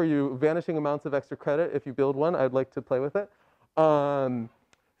will offer you vanishing amounts of extra credit if you build one. I'd like to play with it. So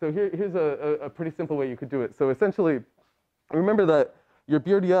here's a pretty simple way you could do it. So essentially, remember that your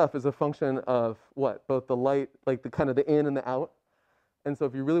BRDF is a function of what? Both the light, like the kind of the in and the out. And so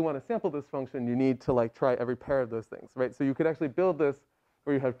if you really want to sample this function, you need to like try every pair of those things, right? So you could actually build this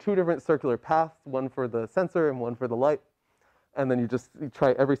where you have two different circular paths, one for the sensor and one for the light. And then you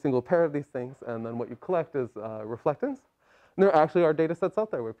try every single pair of these things, and then what you collect is reflectance. And there actually are data sets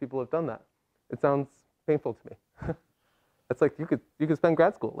out there where people have done that. It sounds painful to me. It's like you could spend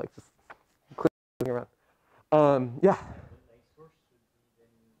grad school like just clicking around. Yeah.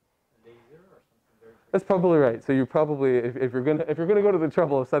 That's probably right. So you probably, if you're gonna go to the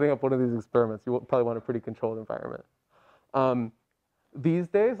trouble of setting up one of these experiments, you probably want a pretty controlled environment. These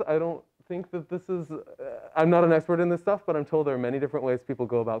days, I don't think that this is. I'm not an expert in this stuff, but I'm told there are many different ways people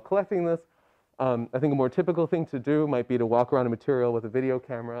go about collecting this. I think a more typical thing to do might be to walk around a material with a video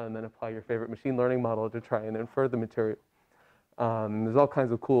camera and then apply your favorite machine learning model to try and infer the material. There's all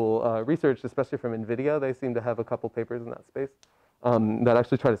kinds of cool research, especially from NVIDIA. They seem to have a couple papers in that space that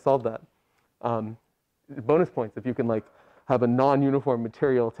actually try to solve that. Bonus points if you can like have a non-uniform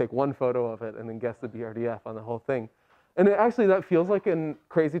material, take one photo of it, and then guess the BRDF on the whole thing. And actually that feels like a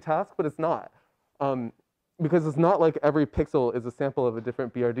crazy task, but it's not. Because it's not like every pixel is a sample of a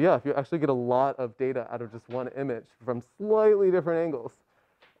different BRDF. You actually get a lot of data out of just one image from slightly different angles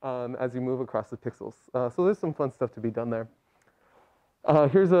as you move across the pixels. So there's some fun stuff to be done there.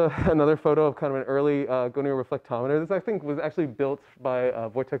 Here's another photo of kind of an early gonio reflectometer. This, I think, was actually built by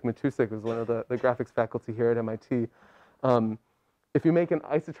Wojtek Matusik, who's one of the graphics faculty here at MIT. If you make an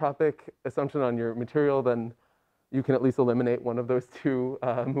isotropic assumption on your material, then you can at least eliminate one of those two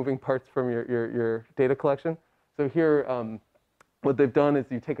moving parts from your data collection. So here, what they've done is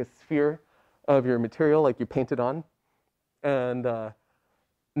you take a sphere of your material, like you paint it on, and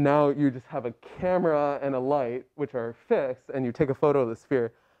now you just have a camera and a light, which are fixed, and you take a photo of the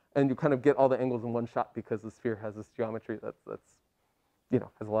sphere, and you kind of get all the angles in one shot because the sphere has this geometry that's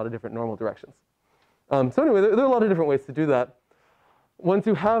has a lot of different normal directions. So anyway, there are a lot of different ways to do that. Once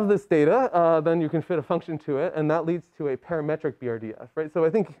you have this data, then you can fit a function to it, and that leads to a parametric BRDF, right? So I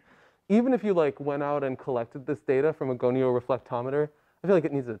think even if you like went out and collected this data from a gonio reflectometer, I feel like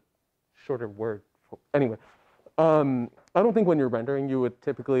it needs a shorter word. Anyway, I don't think when you're rendering you would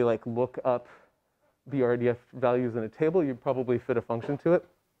typically like look up BRDF values in a table. You'd probably fit a function to it,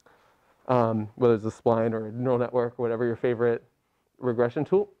 whether it's a spline or a neural network or whatever your favorite regression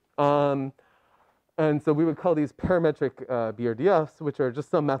tool. And so we would call these parametric BRDFs, which are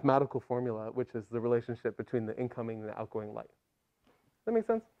just some mathematical formula, which is the relationship between the incoming and the outgoing light. Does that make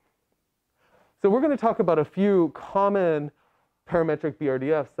sense? So we're going to talk about a few common parametric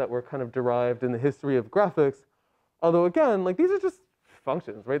BRDFs that were kind of derived in the history of graphics. Although again, like these are just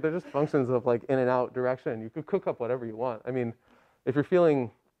functions, right? They're just functions of like in and out direction. You could cook up whatever you want. I mean, if you're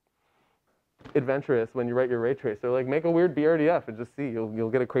feeling adventurous when you write your ray tracer, like make a weird BRDF and just see, you'll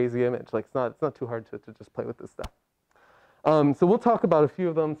get a crazy image. Like it's not too hard to just play with this stuff. So we'll talk about a few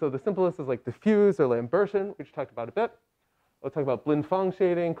of them. So the simplest is like diffuse or Lambertian, which we talked about a bit. We'll talk about Blin-Phong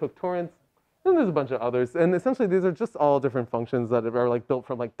shading, Cook torrents, and there's a bunch of others. And essentially these are just all different functions that are like built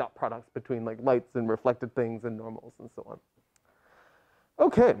from like dot products between like lights and reflected things and normals and so on.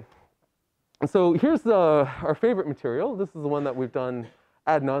 Okay, so here's our favorite material. This is the one that we've done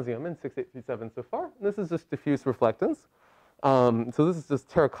ad nauseum in 6837 so far. And this is just diffuse reflectance. So this is just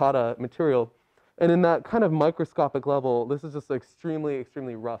terracotta material. And in that kind of microscopic level, this is just extremely,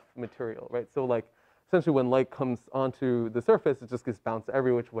 extremely rough material, right? So like essentially when light comes onto the surface, it just gets bounced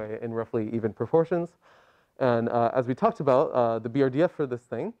every which way in roughly even proportions. And as we talked about, the BRDF for this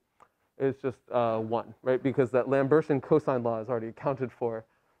thing is just 1, right? Because that Lambertian cosine law is already accounted for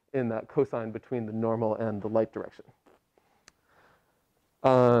in that cosine between the normal and the light direction.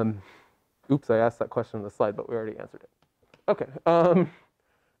 Oops, I asked that question on the slide, but we already answered it. Okay.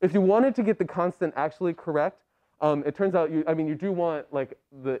 If you wanted to get the constant actually correct, it turns out you do want like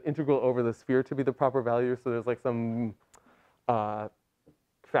the integral over the sphere to be the proper value. So there's like some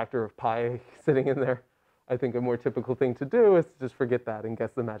factor of pi sitting in there. I think a more typical thing to do is to just forget that and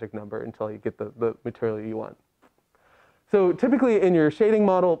guess the magic number until you get the material you want. So typically in your shading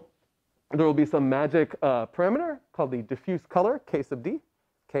model, there will be some magic parameter called the diffuse color, K sub D.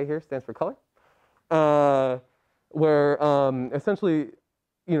 K here stands for color, where essentially,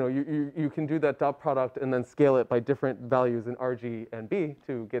 you can do that dot product and then scale it by different values in R, G, and B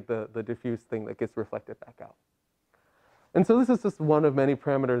to get the diffuse thing that gets reflected back out. And so this is just one of many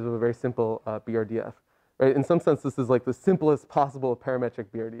parameters of a very simple BRDF. Right? In some sense, this is like the simplest possible parametric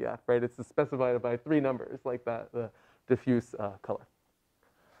BRDF. Right? It's specified by 3 numbers like that, the diffuse color.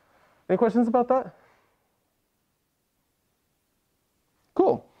 Any questions about that?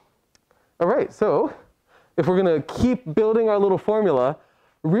 Cool. All right, so if we're going to keep building our little formula,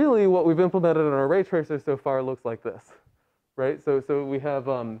 really what we've implemented in our ray tracer so far looks like this, right? So we have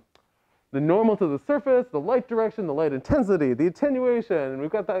the normal to the surface, the light direction, the light intensity, the attenuation. And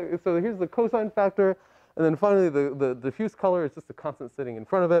we've got that. So here's the cosine factor. And then finally, the diffuse color is just a constant sitting in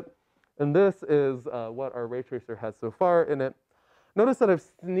front of it. And this is what our ray tracer has so far in it. Notice that I've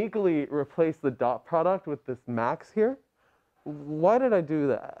sneakily replaced the dot product with this max here. Why did I do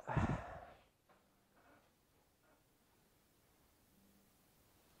that?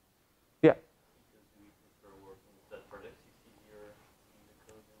 Yeah. Because we prefer working with that product. It's easier in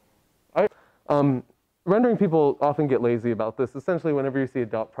the coding. Rendering people often get lazy about this. Essentially, whenever you see a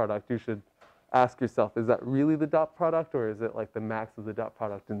dot product, you should ask yourself, is that really the dot product, or is it like the max of the dot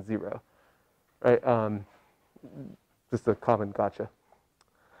product in 0? Right? Just a common gotcha.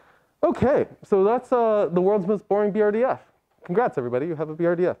 Okay, so that's the world's most boring BRDF. Congrats, everybody, you have a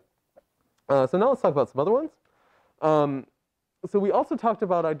BRDF. So now let's talk about some other ones. So we also talked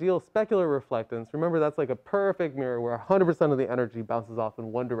about ideal specular reflectance. Remember, that's like a perfect mirror where 100% of the energy bounces off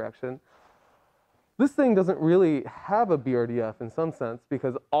in one direction. This thing doesn't really have a BRDF in some sense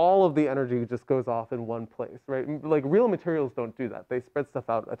because all of the energy just goes off in one place, right? Like real materials don't do that. They spread stuff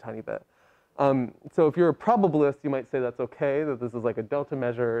out a tiny bit. So if you're a probabilist, you might say that's okay, that this is like a delta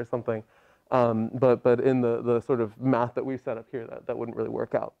measure or something. But in the sort of math that we've set up here, that wouldn't really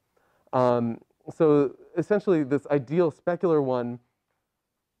work out. So essentially, this ideal specular one,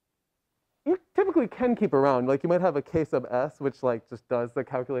 you typically can keep around. Like you might have a K sub S, which like just does the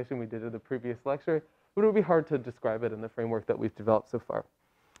calculation we did in the previous lecture, but it would be hard to describe it in the framework that we've developed so far.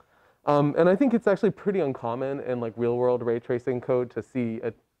 And I think it's actually pretty uncommon in like real world ray tracing code to see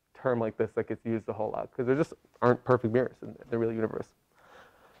a term like this that gets used a whole lot, because there just aren't perfect mirrors in the real universe.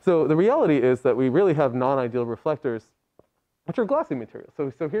 So the reality is that we really have non-ideal reflectors, which are glossy materials.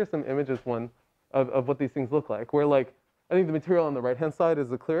 So here's some images, one of what these things look like, where like, I think the material on the right-hand side is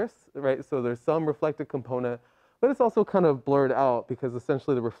the clearest, right? So there's some reflected component, but it's also kind of blurred out because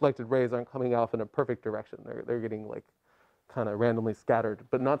essentially the reflected rays aren't coming off in a perfect direction. They're getting like kind of randomly scattered,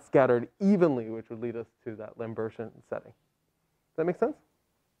 but not scattered evenly, which would lead us to that Lambertian setting. Does that make sense?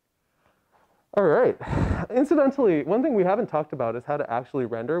 All right. Incidentally, one thing we haven't talked about is how to actually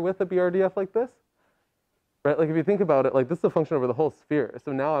render with a BRDF like this. Right? Like if you think about it, like this is a function over the whole sphere.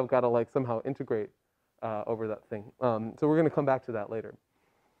 So now I've got to like somehow integrate over that thing. So we're going to come back to that later.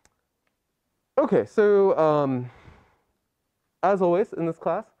 Okay, so as always in this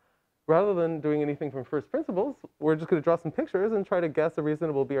class, rather than doing anything from first principles, we're just going to draw some pictures and try to guess a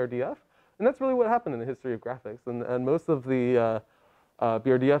reasonable BRDF. And that's really what happened in the history of graphics. And most of the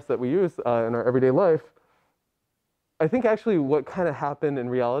BRDFs that we use in our everyday life, I think actually what kind of happened in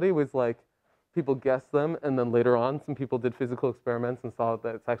reality was like people guessed them, and then later on some people did physical experiments and saw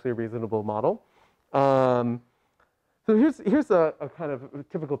that it's actually a reasonable model. So here's a kind of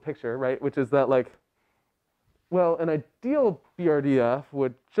typical picture, right? Which is that like, well, an ideal BRDF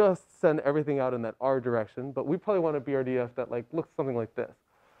would just send everything out in that R direction, but we probably want a BRDF that like looks something like this,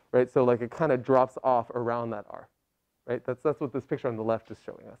 right? So like it kind of drops off around that R, right? That's what this picture on the left is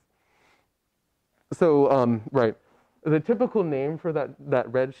showing us. So right, the typical name for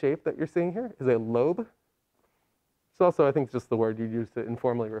that red shape that you're seeing here is a lobe. It's also, I think, just the word you'd use to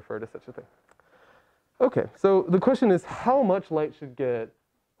informally refer to such a thing. Okay, so the question is how much light should get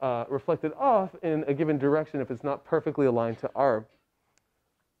reflected off in a given direction if it's not perfectly aligned to R?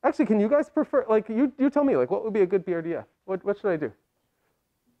 Actually, can you guys prefer, like, you tell me, like, what would be a good BRDF? What should I do?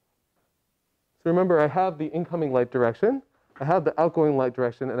 So remember, I have the incoming light direction, I have the outgoing light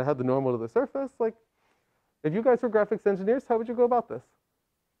direction, and I have the normal to the surface. Like, if you guys were graphics engineers, how would you go about this?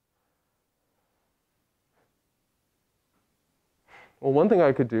 Well, one thing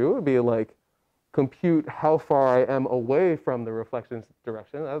I could do would be like, compute how far I am away from the reflection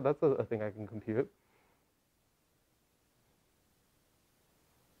direction. That's a thing I can compute.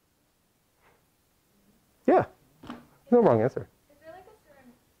 Yeah, no wrong answer. Is there like a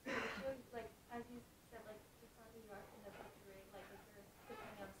certain ratio, like as you said, like just how you are in the picture, like if you're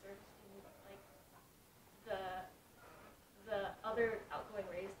picking up surface, you need like the other outgoing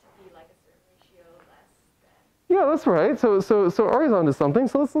rays to be like a certain ratio less than. Yeah, that's right. So Ari's onto something.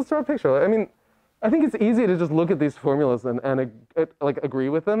 So let's draw a picture. I mean, I think it's easy to just look at these formulas and like agree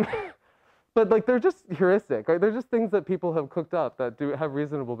with them, but like they're just heuristic, right? They're just things that people have cooked up that do have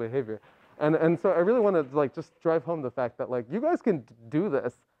reasonable behavior, and so I really want to like just drive home the fact that like you guys can do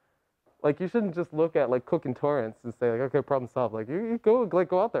this. Like you shouldn't just look at like Cook and Torrance and say like, okay, problem solved. Like you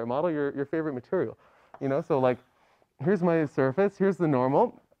go out there, model your favorite material, you know. So like, here's my surface, here's the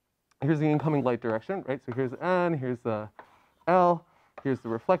normal, here's the incoming light direction, right? So here's N, here's the L, here's the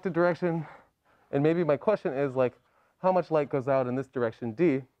reflected direction. And maybe my question is like, how much light goes out in this direction,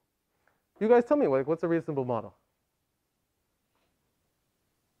 D? You guys tell me, like, what's a reasonable model?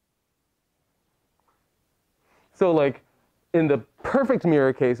 So like in the perfect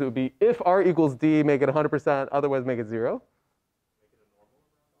mirror case, it would be if R equals D, make it 100%, otherwise make it 0.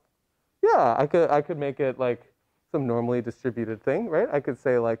 Yeah, I could make it like some normally distributed thing, right? I could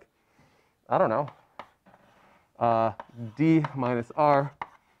say like, I don't know, D minus R,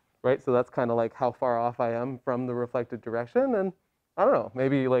 right? So that's kind of like how far off I am from the reflected direction. And I don't know,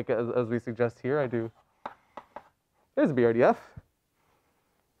 maybe like as we suggest here, I do, there's a BRDF.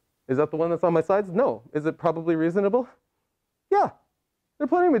 Is that the one that's on my slides? No. Is it probably reasonable? Yeah. There are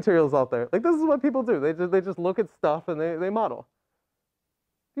plenty of materials out there. Like this is what people do. They just look at stuff and they model.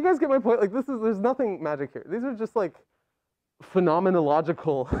 You guys get my point? Like there's nothing magic here. These are just like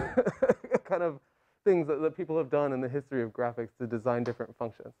phenomenological kind of things that people have done in the history of graphics to design different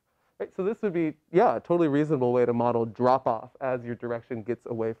functions. Right? So this would be, yeah, a totally reasonable way to model drop off as your direction gets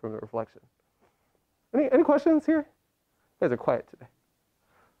away from the reflection. Any questions here? You guys are quiet today.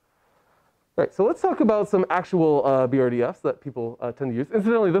 Right, so let's talk about some actual BRDFs that people tend to use.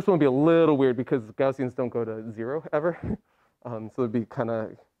 Incidentally, this one would be a little weird because Gaussians don't go to 0 ever. So it'd be kind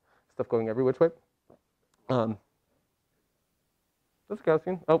of stuff going every which way. That's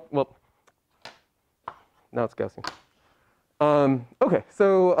Gaussian. Oh, well, now it's Gaussian. Okay,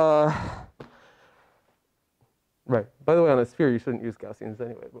 so, right. By the way, on a sphere, you shouldn't use Gaussians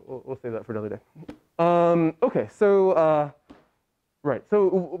anyway, but we'll save that for another day. Okay, so, right.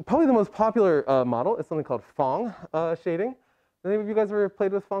 So probably the most popular model is something called Phong shading. Any of you guys ever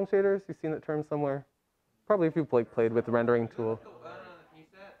played with Phong shaders? You've seen that term somewhere? Probably if you've played with the rendering tool.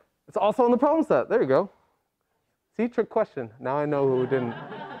 It's also on the problem set. There you go. See, trick question. Now I know who didn't.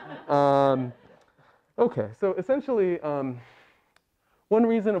 Okay, so essentially, one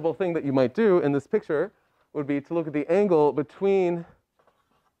reasonable thing that you might do in this picture would be to look at the angle between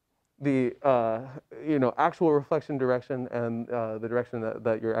the actual reflection direction and the direction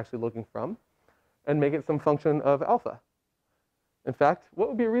that you're actually looking from, and make it some function of alpha. In fact, what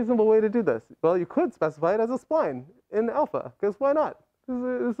would be a reasonable way to do this? Well, you could specify it as a spline in alpha, because why not?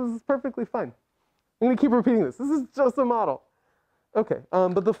 This is perfectly fine. I'm going to keep repeating this. This is just a model. Okay,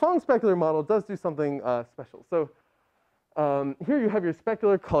 but the Phong specular model does do something special. So here you have your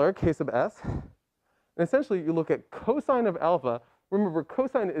specular color, K sub S. And essentially, you look at cosine of alpha. Remember,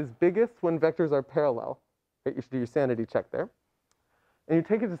 cosine is biggest when vectors are parallel. Right? You should do your sanity check there. And you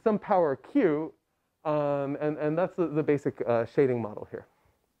take it to some power q, and that's the basic shading model here.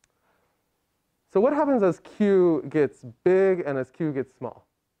 So what happens as q gets big and as q gets small?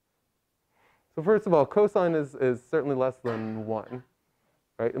 So first of all, cosine is certainly less than 1.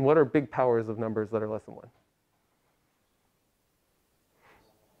 Right? And what are big powers of numbers that are less than 1?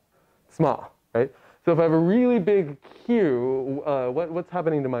 Small, right? So if I have a really big q, what's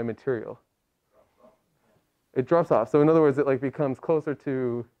happening to my material? It drops off. So in other words, it like becomes closer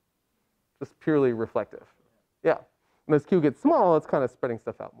to just purely reflective. Yeah. And as q gets small, it's kind of spreading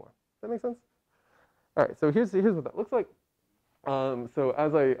stuff out more. Does that make sense? All right. So here's what that looks like. So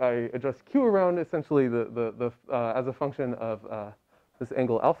as I adjust q around, essentially as a function of this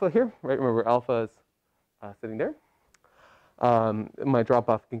angle alpha here, right? Remember, alpha is sitting there. My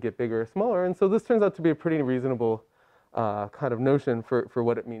drop-off can get bigger or smaller. And so this turns out to be a pretty reasonable kind of notion for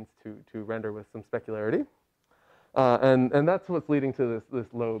what it means to render with some specularity. And that's what's leading to this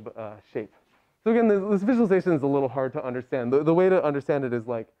lobe shape. So again, this visualization is a little hard to understand. The way to understand it is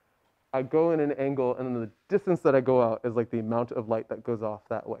like, I go in an angle, and then the distance that I go out is like the amount of light that goes off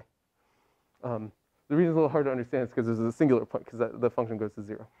that way. The reason it's a little hard to understand is because there's a singular point, because the function goes to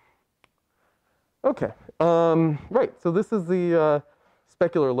 0. Okay, right, so this is the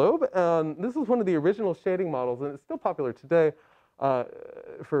specular lobe, and this is one of the original shading models, and it's still popular today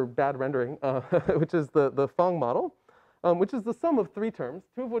for bad rendering, which is the Phong model, which is the sum of 3 terms,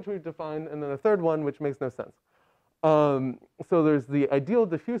 2 of which we've defined, and then a third one which makes no sense. So there's the ideal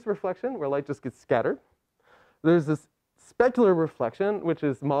diffuse reflection, where light just gets scattered. There's this specular reflection, which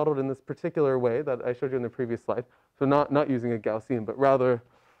is modeled in this particular way that I showed you in the previous slide. So not using a Gaussian, but rather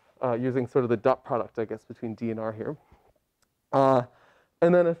using sort of the dot product, I guess, between D and R here.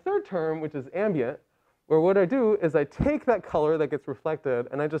 And then a third term, which is ambient, where what I do is I take that color that gets reflected,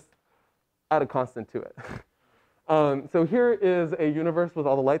 and I just add a constant to it. So here is a universe with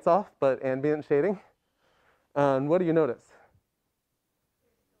all the lights off, but ambient shading. And what do you notice?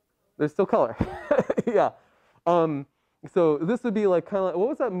 There's still color. Yeah. So this would be like kind of like, what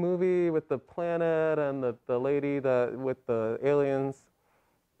was that movie with the planet and the lady with the aliens,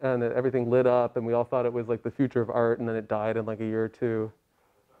 and everything lit up, and we all thought it was like the future of art, and then it died in like a year or 2.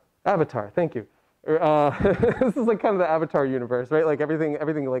 Avatar. Thank you. This is like kind of the Avatar universe, right? Like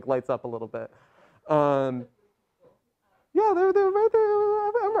everything like lights up a little bit. Yeah, Yeah, they're right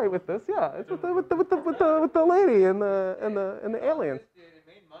there. I'm right with this. Yeah, it's with the lady and the aliens. It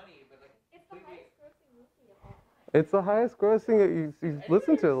made money, but like It's the highest grossing movie of all time. It's the highest grossing. You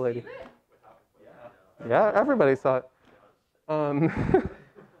listen to the lady. yeah. Yeah, everybody saw it.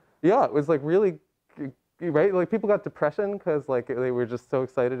 Yeah, it was like really, right? Like people got depression because like they were just so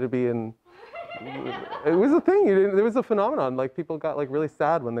excited to be in. It was a thing. There was a phenomenon. Like people got like really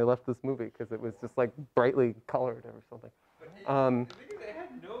sad when they left this movie because it was just like brightly colored or something. The thing is, they had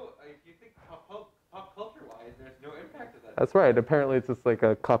no. If you think pop culture wise, there's no impact of that. That's right. Apparently, it's just like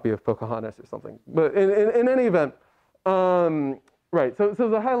a copy of Pocahontas or something. But in any event, right. So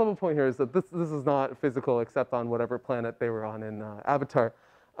the high level point here is that this is not physical except on whatever planet they were on in Avatar.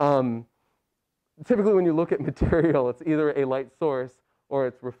 Typically, when you look at material, it's either a light source or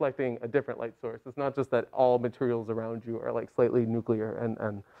it's reflecting a different light source. It's not just that all materials around you are like slightly nuclear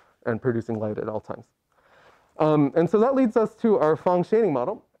and producing light at all times. And so that leads us to our Phong shading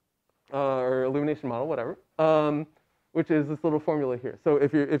model, or illumination model, whatever, which is this little formula here. So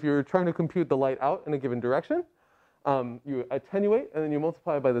if you're trying to compute the light out in a given direction, you attenuate and then you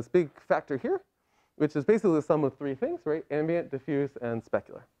multiply by this big factor here, which is basically the sum of three things, right? Ambient, diffuse, and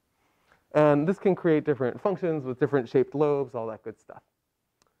specular. And this can create different functions with different shaped lobes, all that good stuff.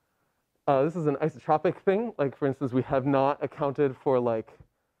 This is an isotropic thing. Like, for instance, we have not accounted for, like,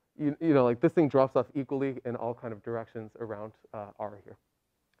 you know, like this thing drops off equally in all kind of directions around R here.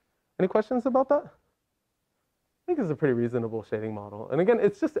 Any questions about that? I think it's a pretty reasonable shading model. And again,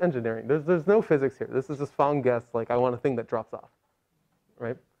 it's just engineering. There's no physics here. This is just Phong guess, like, I want a thing that drops off,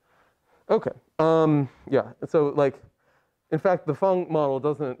 right? Okay, yeah, so, like, in fact, the Phong model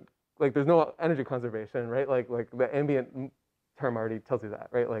doesn't, like, there's no energy conservation, right? Like the ambient term already tells you that,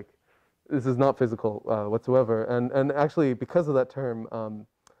 right? Like, this is not physical whatsoever. And actually, because of that term,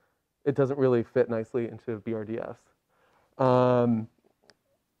 it doesn't really fit nicely into BRDS.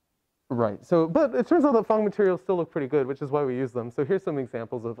 Right, so, but it turns out that Phong materials still look pretty good, which is why we use them. So here's some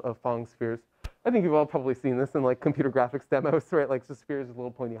examples of Phong spheres. I think you've all probably seen this in like computer graphics demos, right? Like just spheres with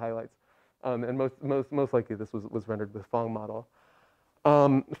little pointy highlights. And most likely this was rendered with Phong model.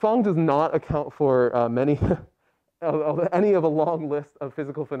 Phong does not account for any of a long list of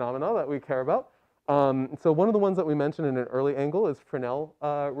physical phenomena that we care about. So one of the ones that we mentioned in an early angle is Fresnel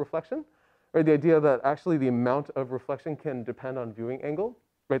reflection, right? The idea that actually the amount of reflection can depend on viewing angle,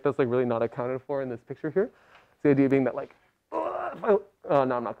 right? That's like really not accounted for in this picture here. So the idea being that like, no, I'm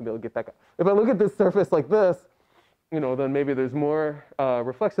not gonna be able to get back up. If I look at this surface like this, you know, then maybe there's more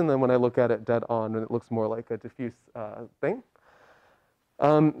reflection than when I look at it dead on and it looks more like a diffuse thing.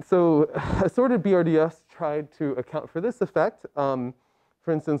 So assorted BRDS tried to account for this effect. For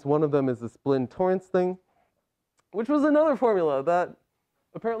instance, one of them is this Blin-Torrance thing, which was another formula that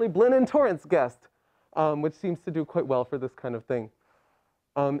apparently Blin and Torrance guessed, which seems to do quite well for this kind of thing.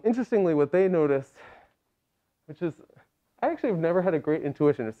 Interestingly, what they noticed, which is, I actually have never had a great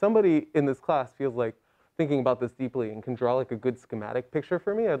intuition. If somebody in this class feels like thinking about this deeply and can draw like a good schematic picture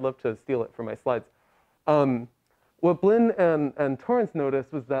for me, I'd love to steal it for my slides. What Blin and Torrance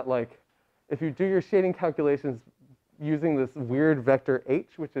noticed was that like, if you do your shading calculations using this weird vector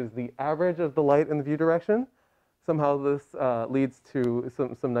h, which is the average of the light in the view direction, somehow this leads to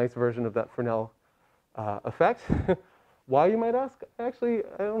some nice version of that Fresnel effect. Why, you might ask? Actually,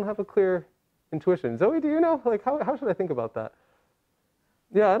 I don't have a clear intuition. Zoe, do you know? Like, how should I think about that?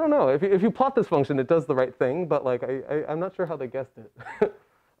 Yeah, I don't know. If you plot this function, it does the right thing, but like, I'm not sure how they guessed it.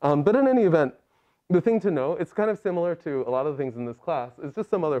 But in any event, the thing to know, it's kind of similar to a lot of the things in this class. It's just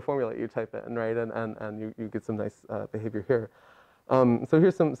some other formula you type in, right? And you get some nice behavior here. So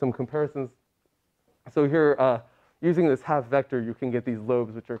here's some comparisons. So here, using this half vector, you can get these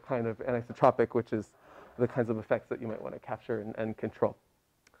lobes, which are kind of anisotropic, which is the kinds of effects that you might want to capture and control.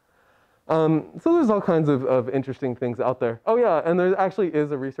 So there's all kinds of interesting things out there. Oh yeah, and there actually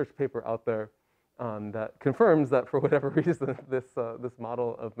is a research paper out there that confirms that for whatever reason, this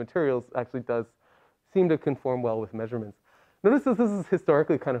model of materials actually does seem to conform well with measurements. Notice this is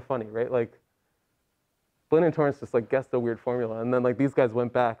historically kind of funny, right? Like, Blin and Torrance just like guessed a weird formula, and then like these guys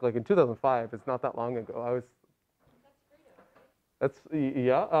went back, like in 2005, it's not that long ago. That's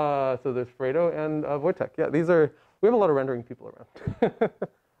yeah, so there's Fredo and Wojtek. Yeah, we have a lot of rendering people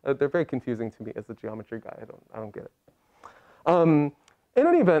around. They're very confusing to me as a geometry guy, I don't get it. In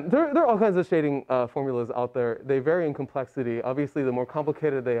any event, there are all kinds of shading formulas out there. They vary in complexity. Obviously, the more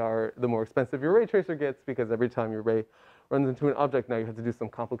complicated they are, the more expensive your ray tracer gets, because every time your ray runs into an object, now you have to do some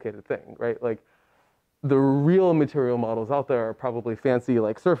complicated thing, right? Like, the real material models out there are probably fancy,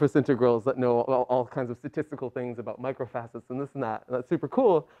 like surface integrals that know all kinds of statistical things about microfacets and this and that. And that's super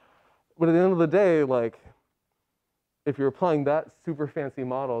cool. But at the end of the day, like, if you're applying that super fancy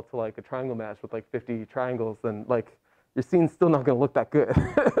model to like a triangle match with like 50 triangles, then like your scene's still not going to look that good,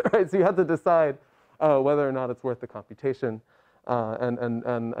 right? So you have to decide whether or not it's worth the computation.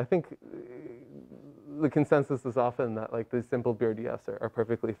 And I think the consensus is often that like these simple BRDFs are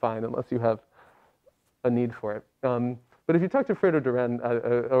perfectly fine unless you have a need for it. But if you talk to Fredo Duran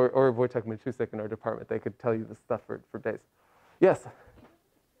or Wojtek Matusek in our department, they could tell you this stuff for days. Yes?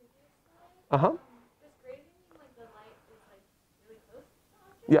 Uh-huh. Does grazing mean like the light is like really close to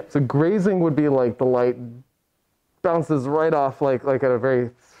the object? Yeah, so grazing would be like the light bounces right off like at a very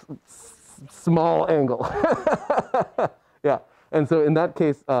small angle. Yeah, and so in that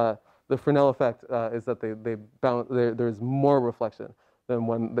case, the Fresnel effect is that they bounce, there's more reflection than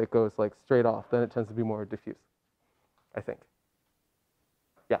one that goes like straight off. Then it tends to be more diffuse, I think.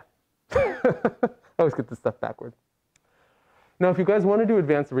 Yeah. I always get this stuff backward. Now, if you guys want to do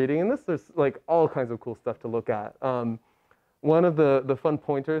advanced reading in this, there's like all kinds of cool stuff to look at. One of the fun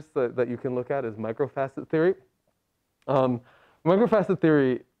pointers that you can look at is microfacet theory. Microfacet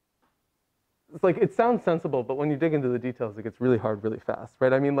theory, it's like, it sounds sensible, but when you dig into the details, it gets really hard really fast,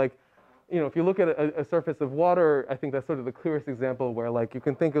 right? I mean, like, you know, if you look at a surface of water, I think that's sort of the clearest example where like you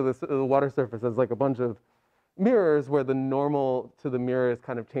can think of the water surface as like a bunch of mirrors where the normal to the mirror is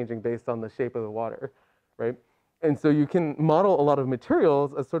kind of changing based on the shape of the water, right? And so you can model a lot of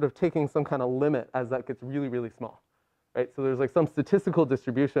materials as sort of taking some kind of limit as that gets really, really small, right? So there's like some statistical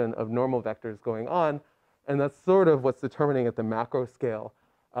distribution of normal vectors going on, and that's sort of what's determining at the macro scale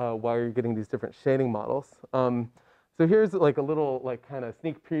why you're getting these different shading models. So here's like a little like kind of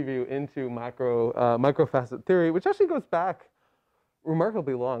sneak preview into microfacet theory, which actually goes back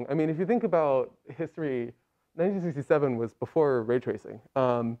remarkably long. I mean, if you think about history, 1967 was before ray tracing.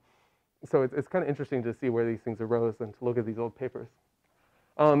 So it's kind of interesting to see where these things arose and to look at these old papers.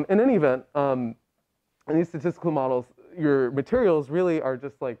 In any event, in these statistical models, your materials really are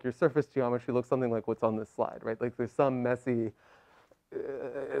just like your surface geometry looks something like what's on this slide, right? Like there's some messy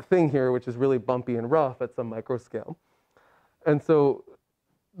thing here which is really bumpy and rough at some micro scale. And so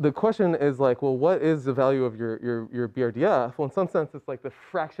the question is like, well, what is the value of your BRDF? Well, in some sense, it's like the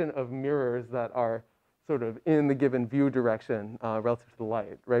fraction of mirrors that are sort of in the given view direction relative to the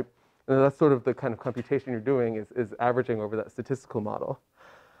light, right? And that's sort of the kind of computation you're doing is averaging over that statistical model.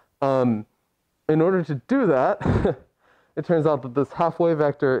 In order to do that, it turns out that this halfway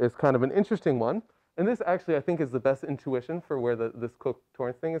vector is kind of an interesting one. And this actually, I think, is the best intuition for where this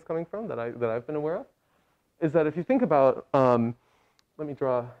Cook-Torrance thing is coming from that I've been aware of, is that if you think about, let me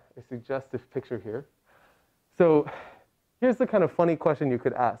draw a suggestive picture here. So here's the kind of funny question you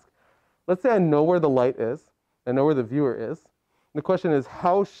could ask. Let's say I know where the light is, I know where the viewer is. The question is,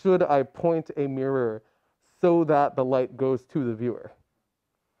 how should I point a mirror so that the light goes to the viewer?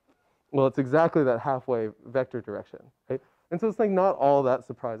 Well, it's exactly that halfway vector direction, right? And so it's like not all that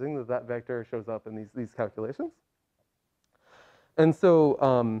surprising that that vector shows up in these calculations. And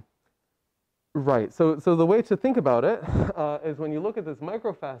so, right, so the way to think about it is when you look at this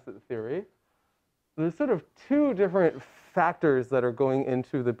microfacet theory, there's sort of two different factors that are going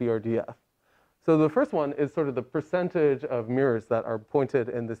into the BRDF. So the first one is sort of the percentage of mirrors that are pointed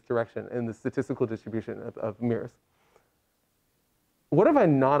in this direction in the statistical distribution of mirrors. What have I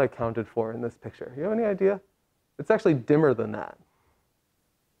not accounted for in this picture? You have any idea? It's actually dimmer than that.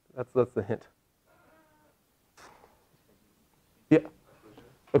 That's the hint. Yeah.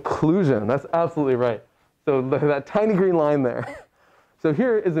 Occlusion, that's absolutely right. So that tiny green line there. So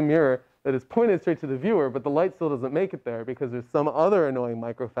here is a mirror that is pointed straight to the viewer, but the light still doesn't make it there because there's some other annoying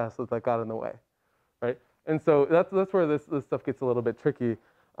microfacet that got in the way, right? And so that's where this stuff gets a little bit tricky.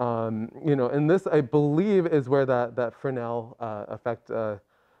 You know, and this, I believe, is where that Fresnel effect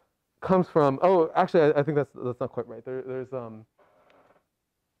comes from. Oh, actually, I think that's not quite right.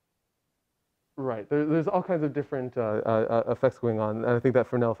 There's all kinds of different effects going on, and I think that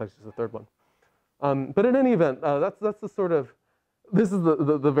Fresnel effect is the third one. But in any event, that's the sort of, this is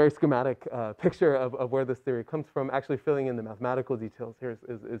the very schematic picture of where this theory comes from. Actually filling in the mathematical details here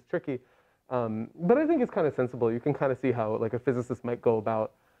is tricky. But I think it's kind of sensible. You can kind of see how like a physicist might go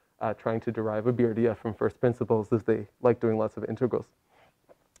about trying to derive a BRDF from first principles if they like doing lots of integrals.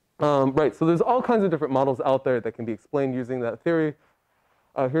 Right, so there's all kinds of different models out there that can be explained using that theory.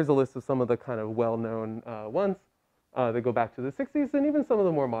 Here's a list of some of the kind of well-known ones. They go back to the 60s and even some of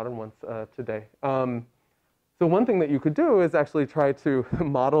the more modern ones today. So one thing that you could do is actually try to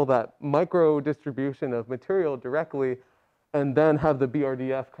model that micro distribution of material directly and then have the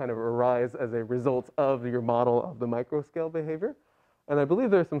BRDF kind of arise as a result of your model of the micro scale behavior. And I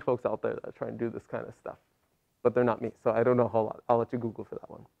believe there are some folks out there that try and do this kind of stuff, but they're not me, so I don't know a whole lot. I'll let you Google for that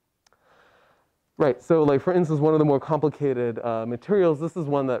one. Right, so like for instance, one of the more complicated materials, this is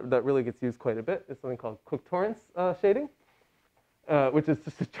one that really gets used quite a bit, is something called Cook-Torrance shading, which is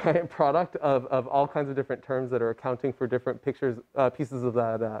just a giant product of all kinds of different terms that are accounting for different pictures, pieces of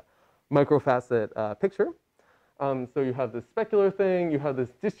that microfacet picture. So you have this specular thing, you have this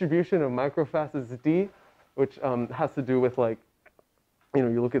distribution of microfacets D, which has to do with like, you know,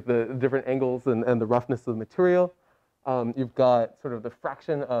 you look at the different angles and the roughness of the material. You've got sort of the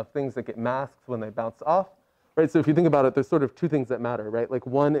fraction of things that get masked when they bounce off, right? So if you think about it, there's sort of two things that matter, right? Like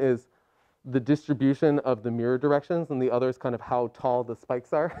one is the distribution of the mirror directions, and the other is kind of how tall the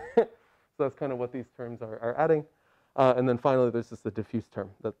spikes are. So that's kind of what these terms are adding. And then finally, there's just the diffuse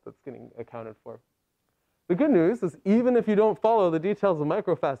term that's getting accounted for. The good news is even if you don't follow the details of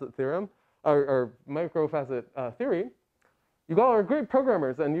microfacet theorem or microfacet theory, you all are great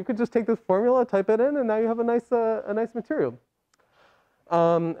programmers, and you could just take this formula, type it in, and now you have a nice material.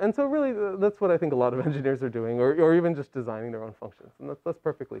 And so really, that's what I think a lot of engineers are doing, or even just designing their own functions, and that's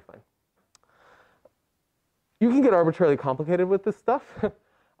perfectly fine. You can get arbitrarily complicated with this stuff.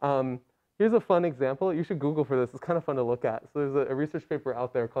 Here's a fun example. You should Google for this. It's kind of fun to look at. So there's a research paper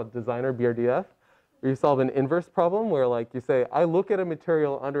out there called Designer BRDF, where you solve an inverse problem where like you say, I look at a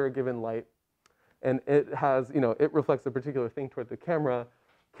material under a given light, and it has, you know, it reflects a particular thing toward the camera.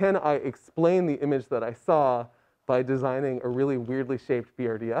 Can I explain the image that I saw by designing a really weirdly shaped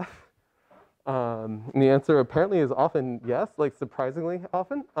BRDF? And the answer apparently is often yes, like surprisingly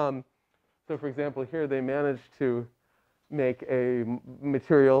often. So for example, here they managed to make a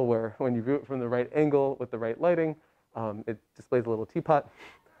material where when you view it from the right angle with the right lighting, it displays a little teapot.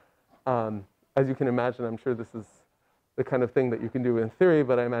 As you can imagine, I'm sure this is the kind of thing that you can do in theory,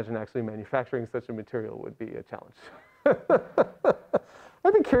 but I imagine actually manufacturing such a material would be a challenge.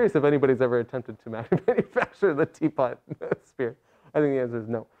 I'd be curious if anybody's ever attempted to manufacture the teapot sphere. I think the answer is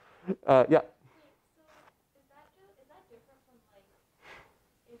no. Yeah. So is that different from like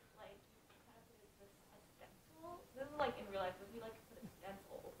if like you kind of put this a stencil? This is like in real life, if you like put a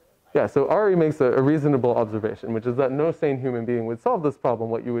stencil over the light. Yeah, so Ari makes a reasonable observation, which is that no sane human being would solve this problem.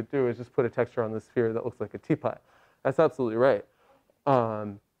 What you would do is just put a texture on the sphere that looks like a teapot. That's absolutely right.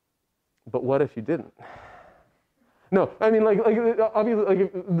 But what if you didn't? No, I mean, like obviously,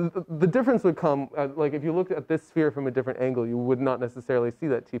 like the difference would come, like if you looked at this sphere from a different angle, you would not necessarily see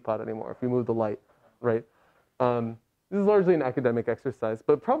that teapot anymore if you move the light, right? This is largely an academic exercise,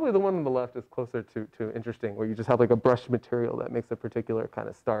 but probably the one on the left is closer to interesting, where you just have like a brushed material that makes a particular kind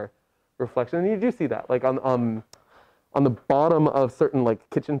of star reflection. And you do see that, like on the bottom of certain like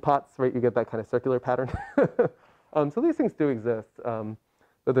kitchen pots, right? You get that kind of circular pattern. So these things do exist,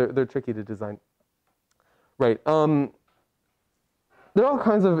 but they're tricky to design. Right. There are all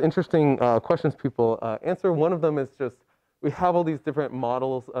kinds of interesting questions people answer. One of them is just, we have all these different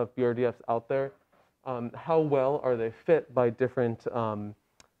models of BRDFs out there. How well are they fit by different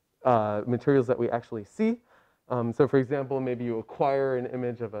materials that we actually see? So for example, maybe you acquire an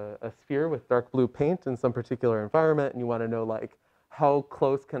image of a sphere with dark blue paint in some particular environment, and you want to know like, how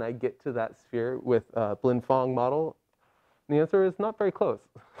close can I get to that sphere with a Blin Phong model? And the answer is not very close.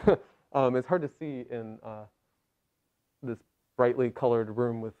 It's hard to see in this brightly colored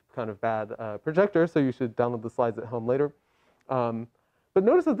room with kind of bad projector, so you should download the slides at home later. But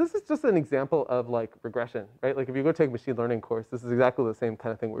notice that this is just an example of like regression, right? Like if you go take a machine learning course, this is exactly the same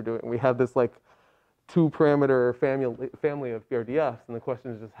kind of thing we're doing. We have this like 2-parameter family of BRDFs, and the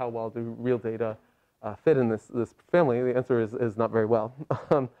question is just how well do real data fit in this family? The answer is not very well.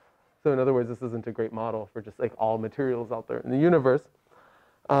 So in other words, this isn't a great model for just like all materials out there in the universe.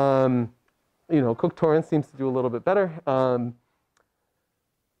 You know, Cook-Torrance seems to do a little bit better.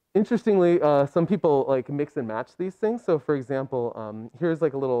 Interestingly, some people like mix and match these things. So for example, here's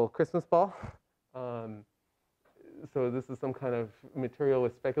like a little Christmas ball. So this is some kind of material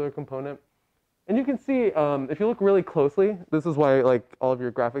with specular component. And you can see, if you look really closely, this is why like all of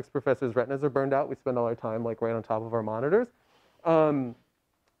your graphics professors' retinas are burned out. We spend all our time like right on top of our monitors.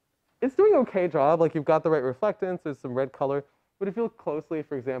 It's doing an okay job. Like you've got the right reflectance, there's some red color. But if you look closely,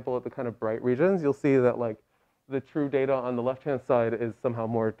 for example, at the kind of bright regions, you'll see that like the true data on the left-hand side is somehow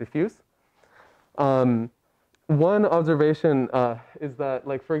more diffuse. One observation is that,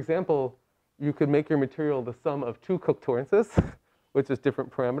 like for example, you could make your material the sum of 2 Cook-Torrances, which is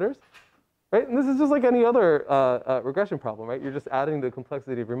different parameters, right? And this is just like any other regression problem, right? You're just adding the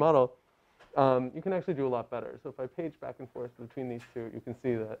complexity of your model. You can actually do a lot better. So if I page back and forth between these two, you can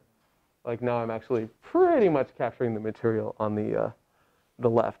see that like now I'm actually pretty much capturing the material on the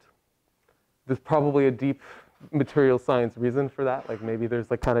left. There's probably a deep material science reason for that. Like maybe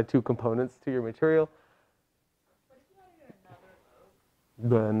there's like kind of 2 components to your material. What if you wanted to do another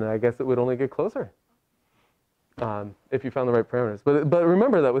then I guess it would only get closer if you found the right parameters. But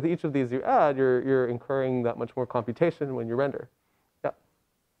remember that with each of these you add, you're incurring that much more computation when you render.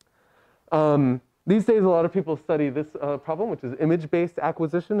 Yeah. These days, a lot of people study this problem, which is image-based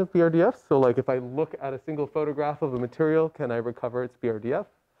acquisition of BRDF. So like if I look at a single photograph of a material, can I recover its BRDF?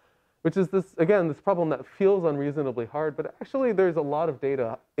 Which is this, again, this problem that feels unreasonably hard, but actually there's a lot of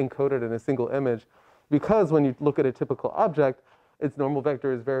data encoded in a single image because when you look at a typical object, its normal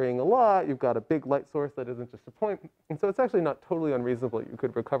vector is varying a lot. You've got a big light source that isn't just a point. And so it's actually not totally unreasonable. You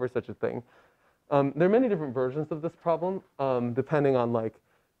could recover such a thing. There are many different versions of this problem, depending on like,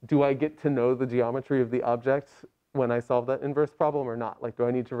 do I get to know the geometry of the object when I solve that inverse problem or not? Like, do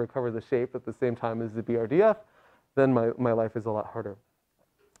I need to recover the shape at the same time as the BRDF? Then my life is a lot harder.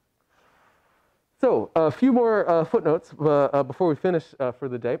 So a few more footnotes before we finish for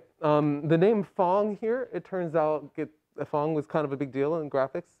the day. The name Phong here, it turns out Phong was kind of a big deal in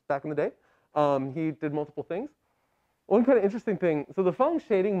graphics back in the day. He did multiple things. One kind of interesting thing, so the Phong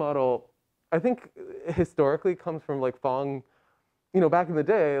shading model, I think historically comes from like Phong, you know, back in the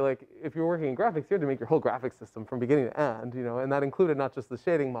day, like if you were working in graphics, you had to make your whole graphics system from beginning to end, you know, and that included not just the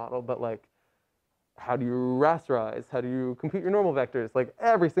shading model, but like how do you rasterize? How do you compute your normal vectors? Like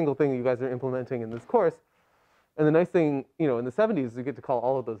every single thing you guys are implementing in this course. And the nice thing, you know, in the 70s, you get to call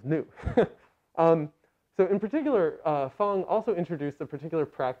all of those new. So in particular, Phong also introduced a particular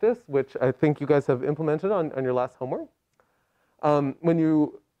practice, which I think you guys have implemented on your last homework. When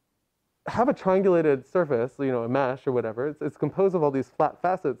you have a triangulated surface, you know, a mesh or whatever, it's composed of all these flat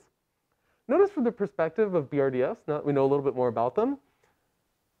facets. Notice from the perspective of BRDFs, now that we know a little bit more about them,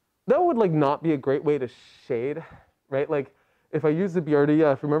 that would like not be a great way to shade, right? Like if I use the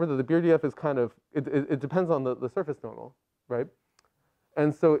BRDF, remember that the BRDF is kind of, it depends on the surface normal, right?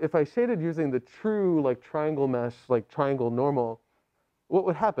 And so if I shaded using the true like triangle mesh, like triangle normal, what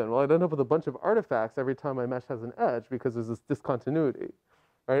would happen? Well, I'd end up with a bunch of artifacts every time my mesh has an edge because there's this discontinuity,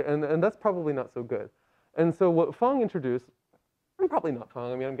 right? And that's probably not so good. And so what Phong introduced, and probably not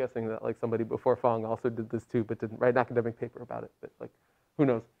Phong, I mean, I'm guessing that like somebody before Phong also did this too, but didn't write an academic paper about it, but like, who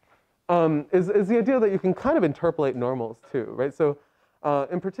knows? Is the idea that you can kind of interpolate normals too, right? So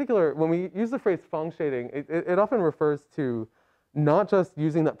in particular, when we use the phrase Phong shading, it often refers to not just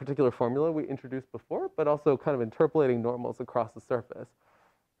using that particular formula we introduced before, but also kind of interpolating normals across the surface.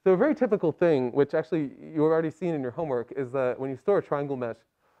 So a very typical thing, which actually you've already seen in your homework, is that when you store a triangle mesh,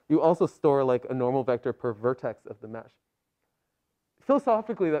 you also store like a normal vector per vertex of the mesh.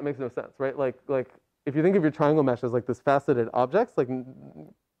 Philosophically, that makes no sense, right? Like if you think of your triangle mesh as like this faceted objects, like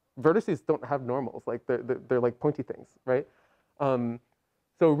vertices don't have normals, like they're like pointy things, right? So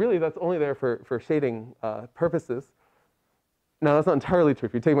really that's only there for shading purposes. Now that's not entirely true.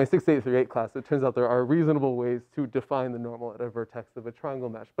 If you take my 6-8-3-8 class, it turns out there are reasonable ways to define the normal at a vertex of a triangle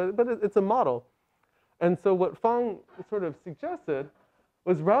mesh, but it's a model. And so what Phong sort of suggested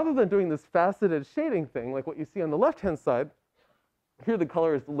was rather than doing this faceted shading thing, like what you see on the left-hand side, here the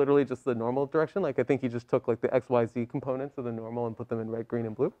color is literally just the normal direction. Like I think he just took like the X, Y, Z components of the normal and put them in red, green,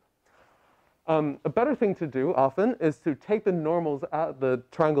 and blue. A better thing to do often is to take the normals at the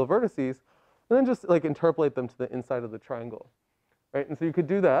triangle vertices and then just like interpolate them to the inside of the triangle, right? And so you could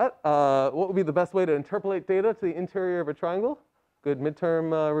do that. What would be the best way to interpolate data to the interior of a triangle? Good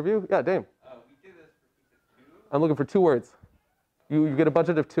midterm review. Yeah, Dame. We did this for 2. I'm looking for 2 words. You get a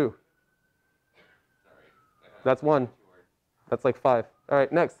budget of 2. Sorry. That's 1. That's like 5. All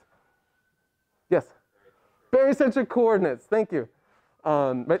right, next. Yes. Barycentric coordinates. Thank you.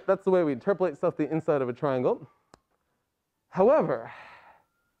 Right, that's the way we interpolate stuff to the inside of a triangle. However,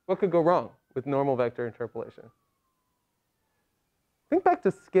 what could go wrong with normal vector interpolation? Think back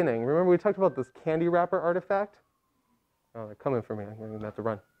to skinning. Remember we talked about this candy wrapper artifact? Oh, they're coming for me. I'm going to have to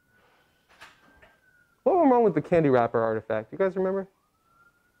run. What went wrong with the candy wrapper artifact? You guys remember?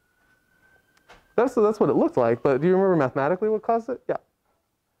 That's what it looked like, but do you remember mathematically what caused it? Yeah.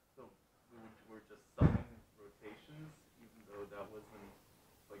 So we were just summing rotations, even though that wasn't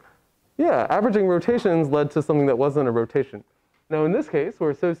like. Yeah, averaging rotations led to something that wasn't a rotation. Now in this case,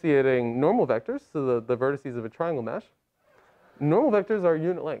 we're associating normal vectors, so the vertices of a triangle mesh. Normal vectors are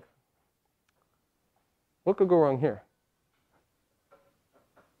unit length. What could go wrong here?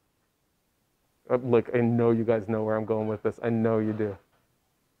 Look, I know you guys know where I'm going with this. I know you do.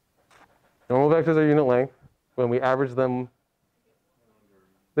 Normal vectors are unit length. When we average them,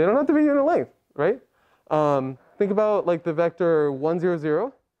 they don't have to be unit length, right? Think about like the vector 1, 0,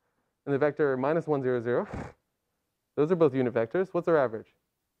 0 and the vector minus 1, 0, 0. Those are both unit vectors. What's their average?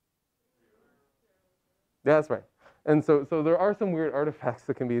 Yeah, that's right. And so there are some weird artifacts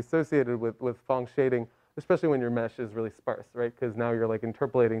that can be associated with Phong shading, especially when your mesh is really sparse, right? Because now you're like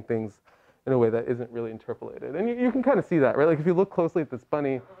interpolating things in a way that isn't really interpolated. And you can kind of see that, right? Like if you look closely at this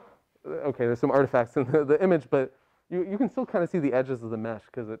bunny, okay, there's some artifacts in the image, but you can still kind of see the edges of the mesh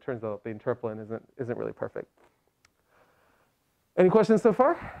because it turns out the interpolant isn't really perfect. Any questions so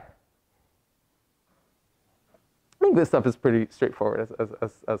far? I think this stuff is pretty straightforward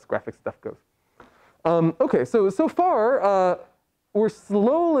as graphic stuff goes. Okay, so far, we're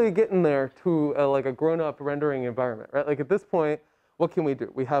slowly getting there to like a grown-up rendering environment, right? Like at this point, what can we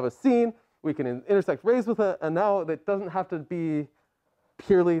do? We have a scene, we can intersect rays with it, and now it doesn't have to be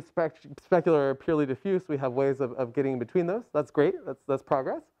purely specular or purely diffuse. We have ways of getting in between those. That's great, that's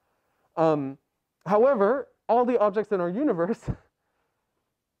progress. However, all the objects in our universe,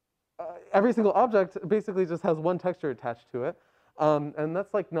 every single object basically just has one texture attached to it. And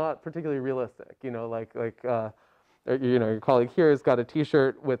that's like not particularly realistic, you know, you know, your colleague here has got a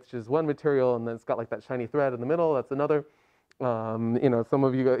t-shirt which is one material and then it's got like that shiny thread in the middle, that's another. You know, some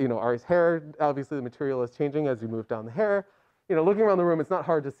of you, you know, Ari's hair, obviously the material is changing as you move down the hair. You know, looking around the room, it's not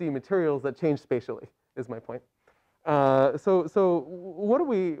hard to see materials that change spatially, is my point. So what do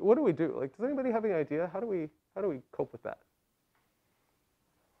we do? Like, does anybody have any idea? How do we cope with that?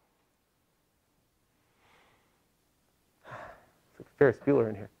 It's like Ferris Bueller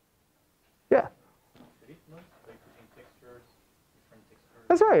in here. Yeah.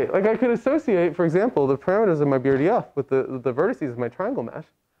 That's right. Like I could associate, for example, the parameters of my BRDF with the vertices of my triangle mesh,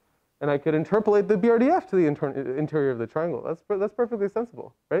 and I could interpolate the BRDF to the interior of the triangle. That's perfectly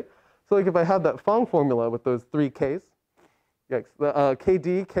sensible, right? So like if I had that Phong formula with those three Ks, yikes, the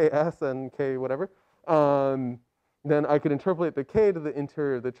KD, KS, and K whatever, then I could interpolate the K to the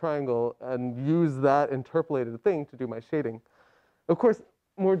interior of the triangle and use that interpolated thing to do my shading. Of course,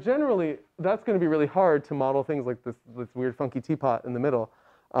 more generally, that's going to be really hard to model things like this weird funky teapot in the middle,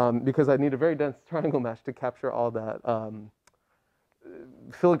 because I need a very dense triangle mesh to capture all that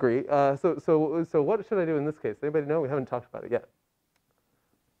filigree. So what should I do in this case? Anybody know? We haven't talked about it yet.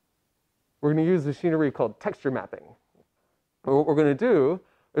 We're going to use machinery called texture mapping. What we're going to do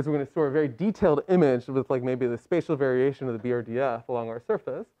is we're going to store a very detailed image with like maybe the spatial variation of the BRDF along our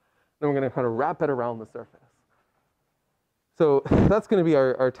surface. Then we're going to kind of wrap it around the surface. So that's going to be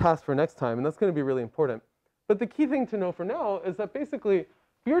our task for next time, and that's going to be really important. But the key thing to know for now is that basically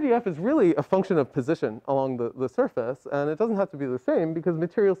BRDF is really a function of position along the surface, and it doesn't have to be the same because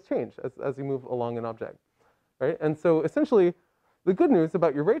materials change as you move along an object, right? And so essentially, the good news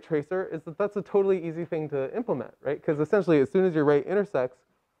about your ray tracer is that that's a totally easy thing to implement, right? Because essentially, as soon as your ray intersects,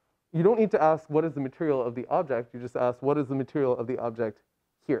 you don't need to ask what is the material of the object. You just ask what is the material of the object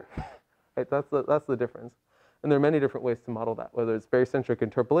here, right? That's the difference. And there are many different ways to model that, whether it's barycentric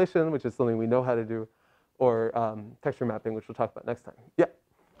interpolation, which is something we know how to do, or texture mapping, which we'll talk about next time. Yeah?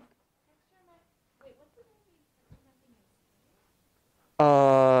 Wait, what's the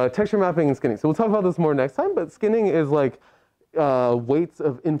name? Texture mapping and skinning. So we'll talk about this more next time, but skinning is like weights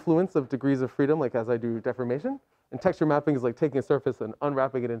of influence of degrees of freedom, like as I do deformation. And texture mapping is like taking a surface and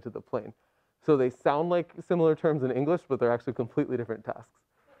unwrapping it into the plane. So they sound like similar terms in English, but they're actually completely different tasks.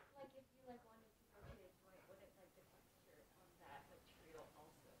 But like if you like wanted to rotate a joint, wouldn't like the texture on that material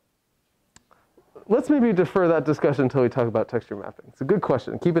also? Let's maybe defer that discussion until we talk about texture mapping. It's a good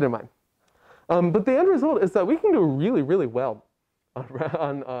question. Keep it in mind. But the end result is that we can do really, really well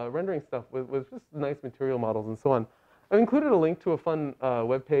on rendering stuff with just nice material models and so on. I've included a link to a fun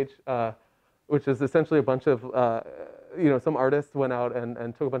web page, which is essentially a bunch of, you know, some artists went out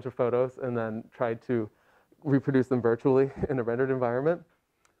and took a bunch of photos and then tried to reproduce them virtually in a rendered environment.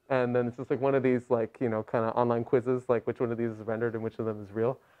 And then it's just like one of these, like, you know, kind of online quizzes, like which one of these is rendered and which of them is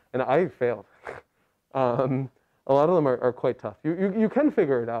real. And I failed. A lot of them are quite tough. You can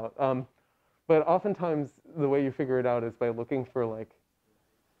figure it out. But oftentimes, the way you figure it out is by looking for, like,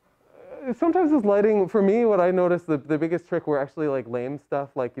 sometimes it's lighting. For me, what I noticed, the biggest trick were actually, like, lame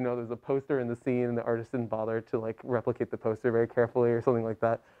stuff. Like, you know, there's a poster in the scene, and the artist didn't bother to, like, replicate the poster very carefully or something like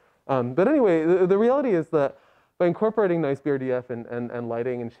that. But anyway, the reality is that by incorporating nice BRDF and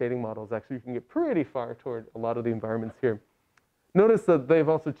lighting and shading models, actually, you can get pretty far toward a lot of the environments here. Notice that they've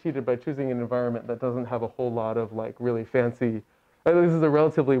also cheated by choosing an environment that doesn't have a whole lot of, like, really fancy. This is a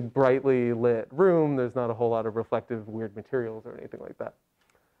relatively brightly lit room. There's not a whole lot of reflective, weird materials or anything like that.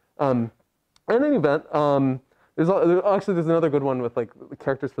 In any event, there's another good one with, like, the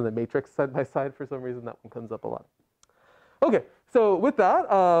characters from the Matrix side by side. For some reason, that one comes up a lot. Okay, so with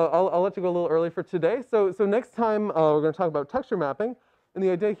that, I'll let you go a little early for today. So next time, we're going to talk about texture mapping. And the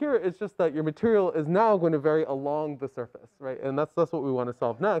idea here is just that your material is now going to vary along the surface, right? And that's what we want to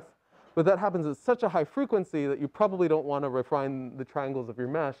solve next. But that happens at such a high frequency that you probably don't want to refine the triangles of your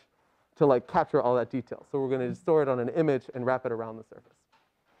mesh to like capture all that detail. So we're going to store it on an image and wrap it around the surface.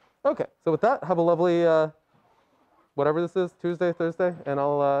 Okay, so with that, have a lovely, whatever this is, Tuesday, Thursday, and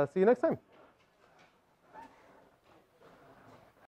I'll see you next time.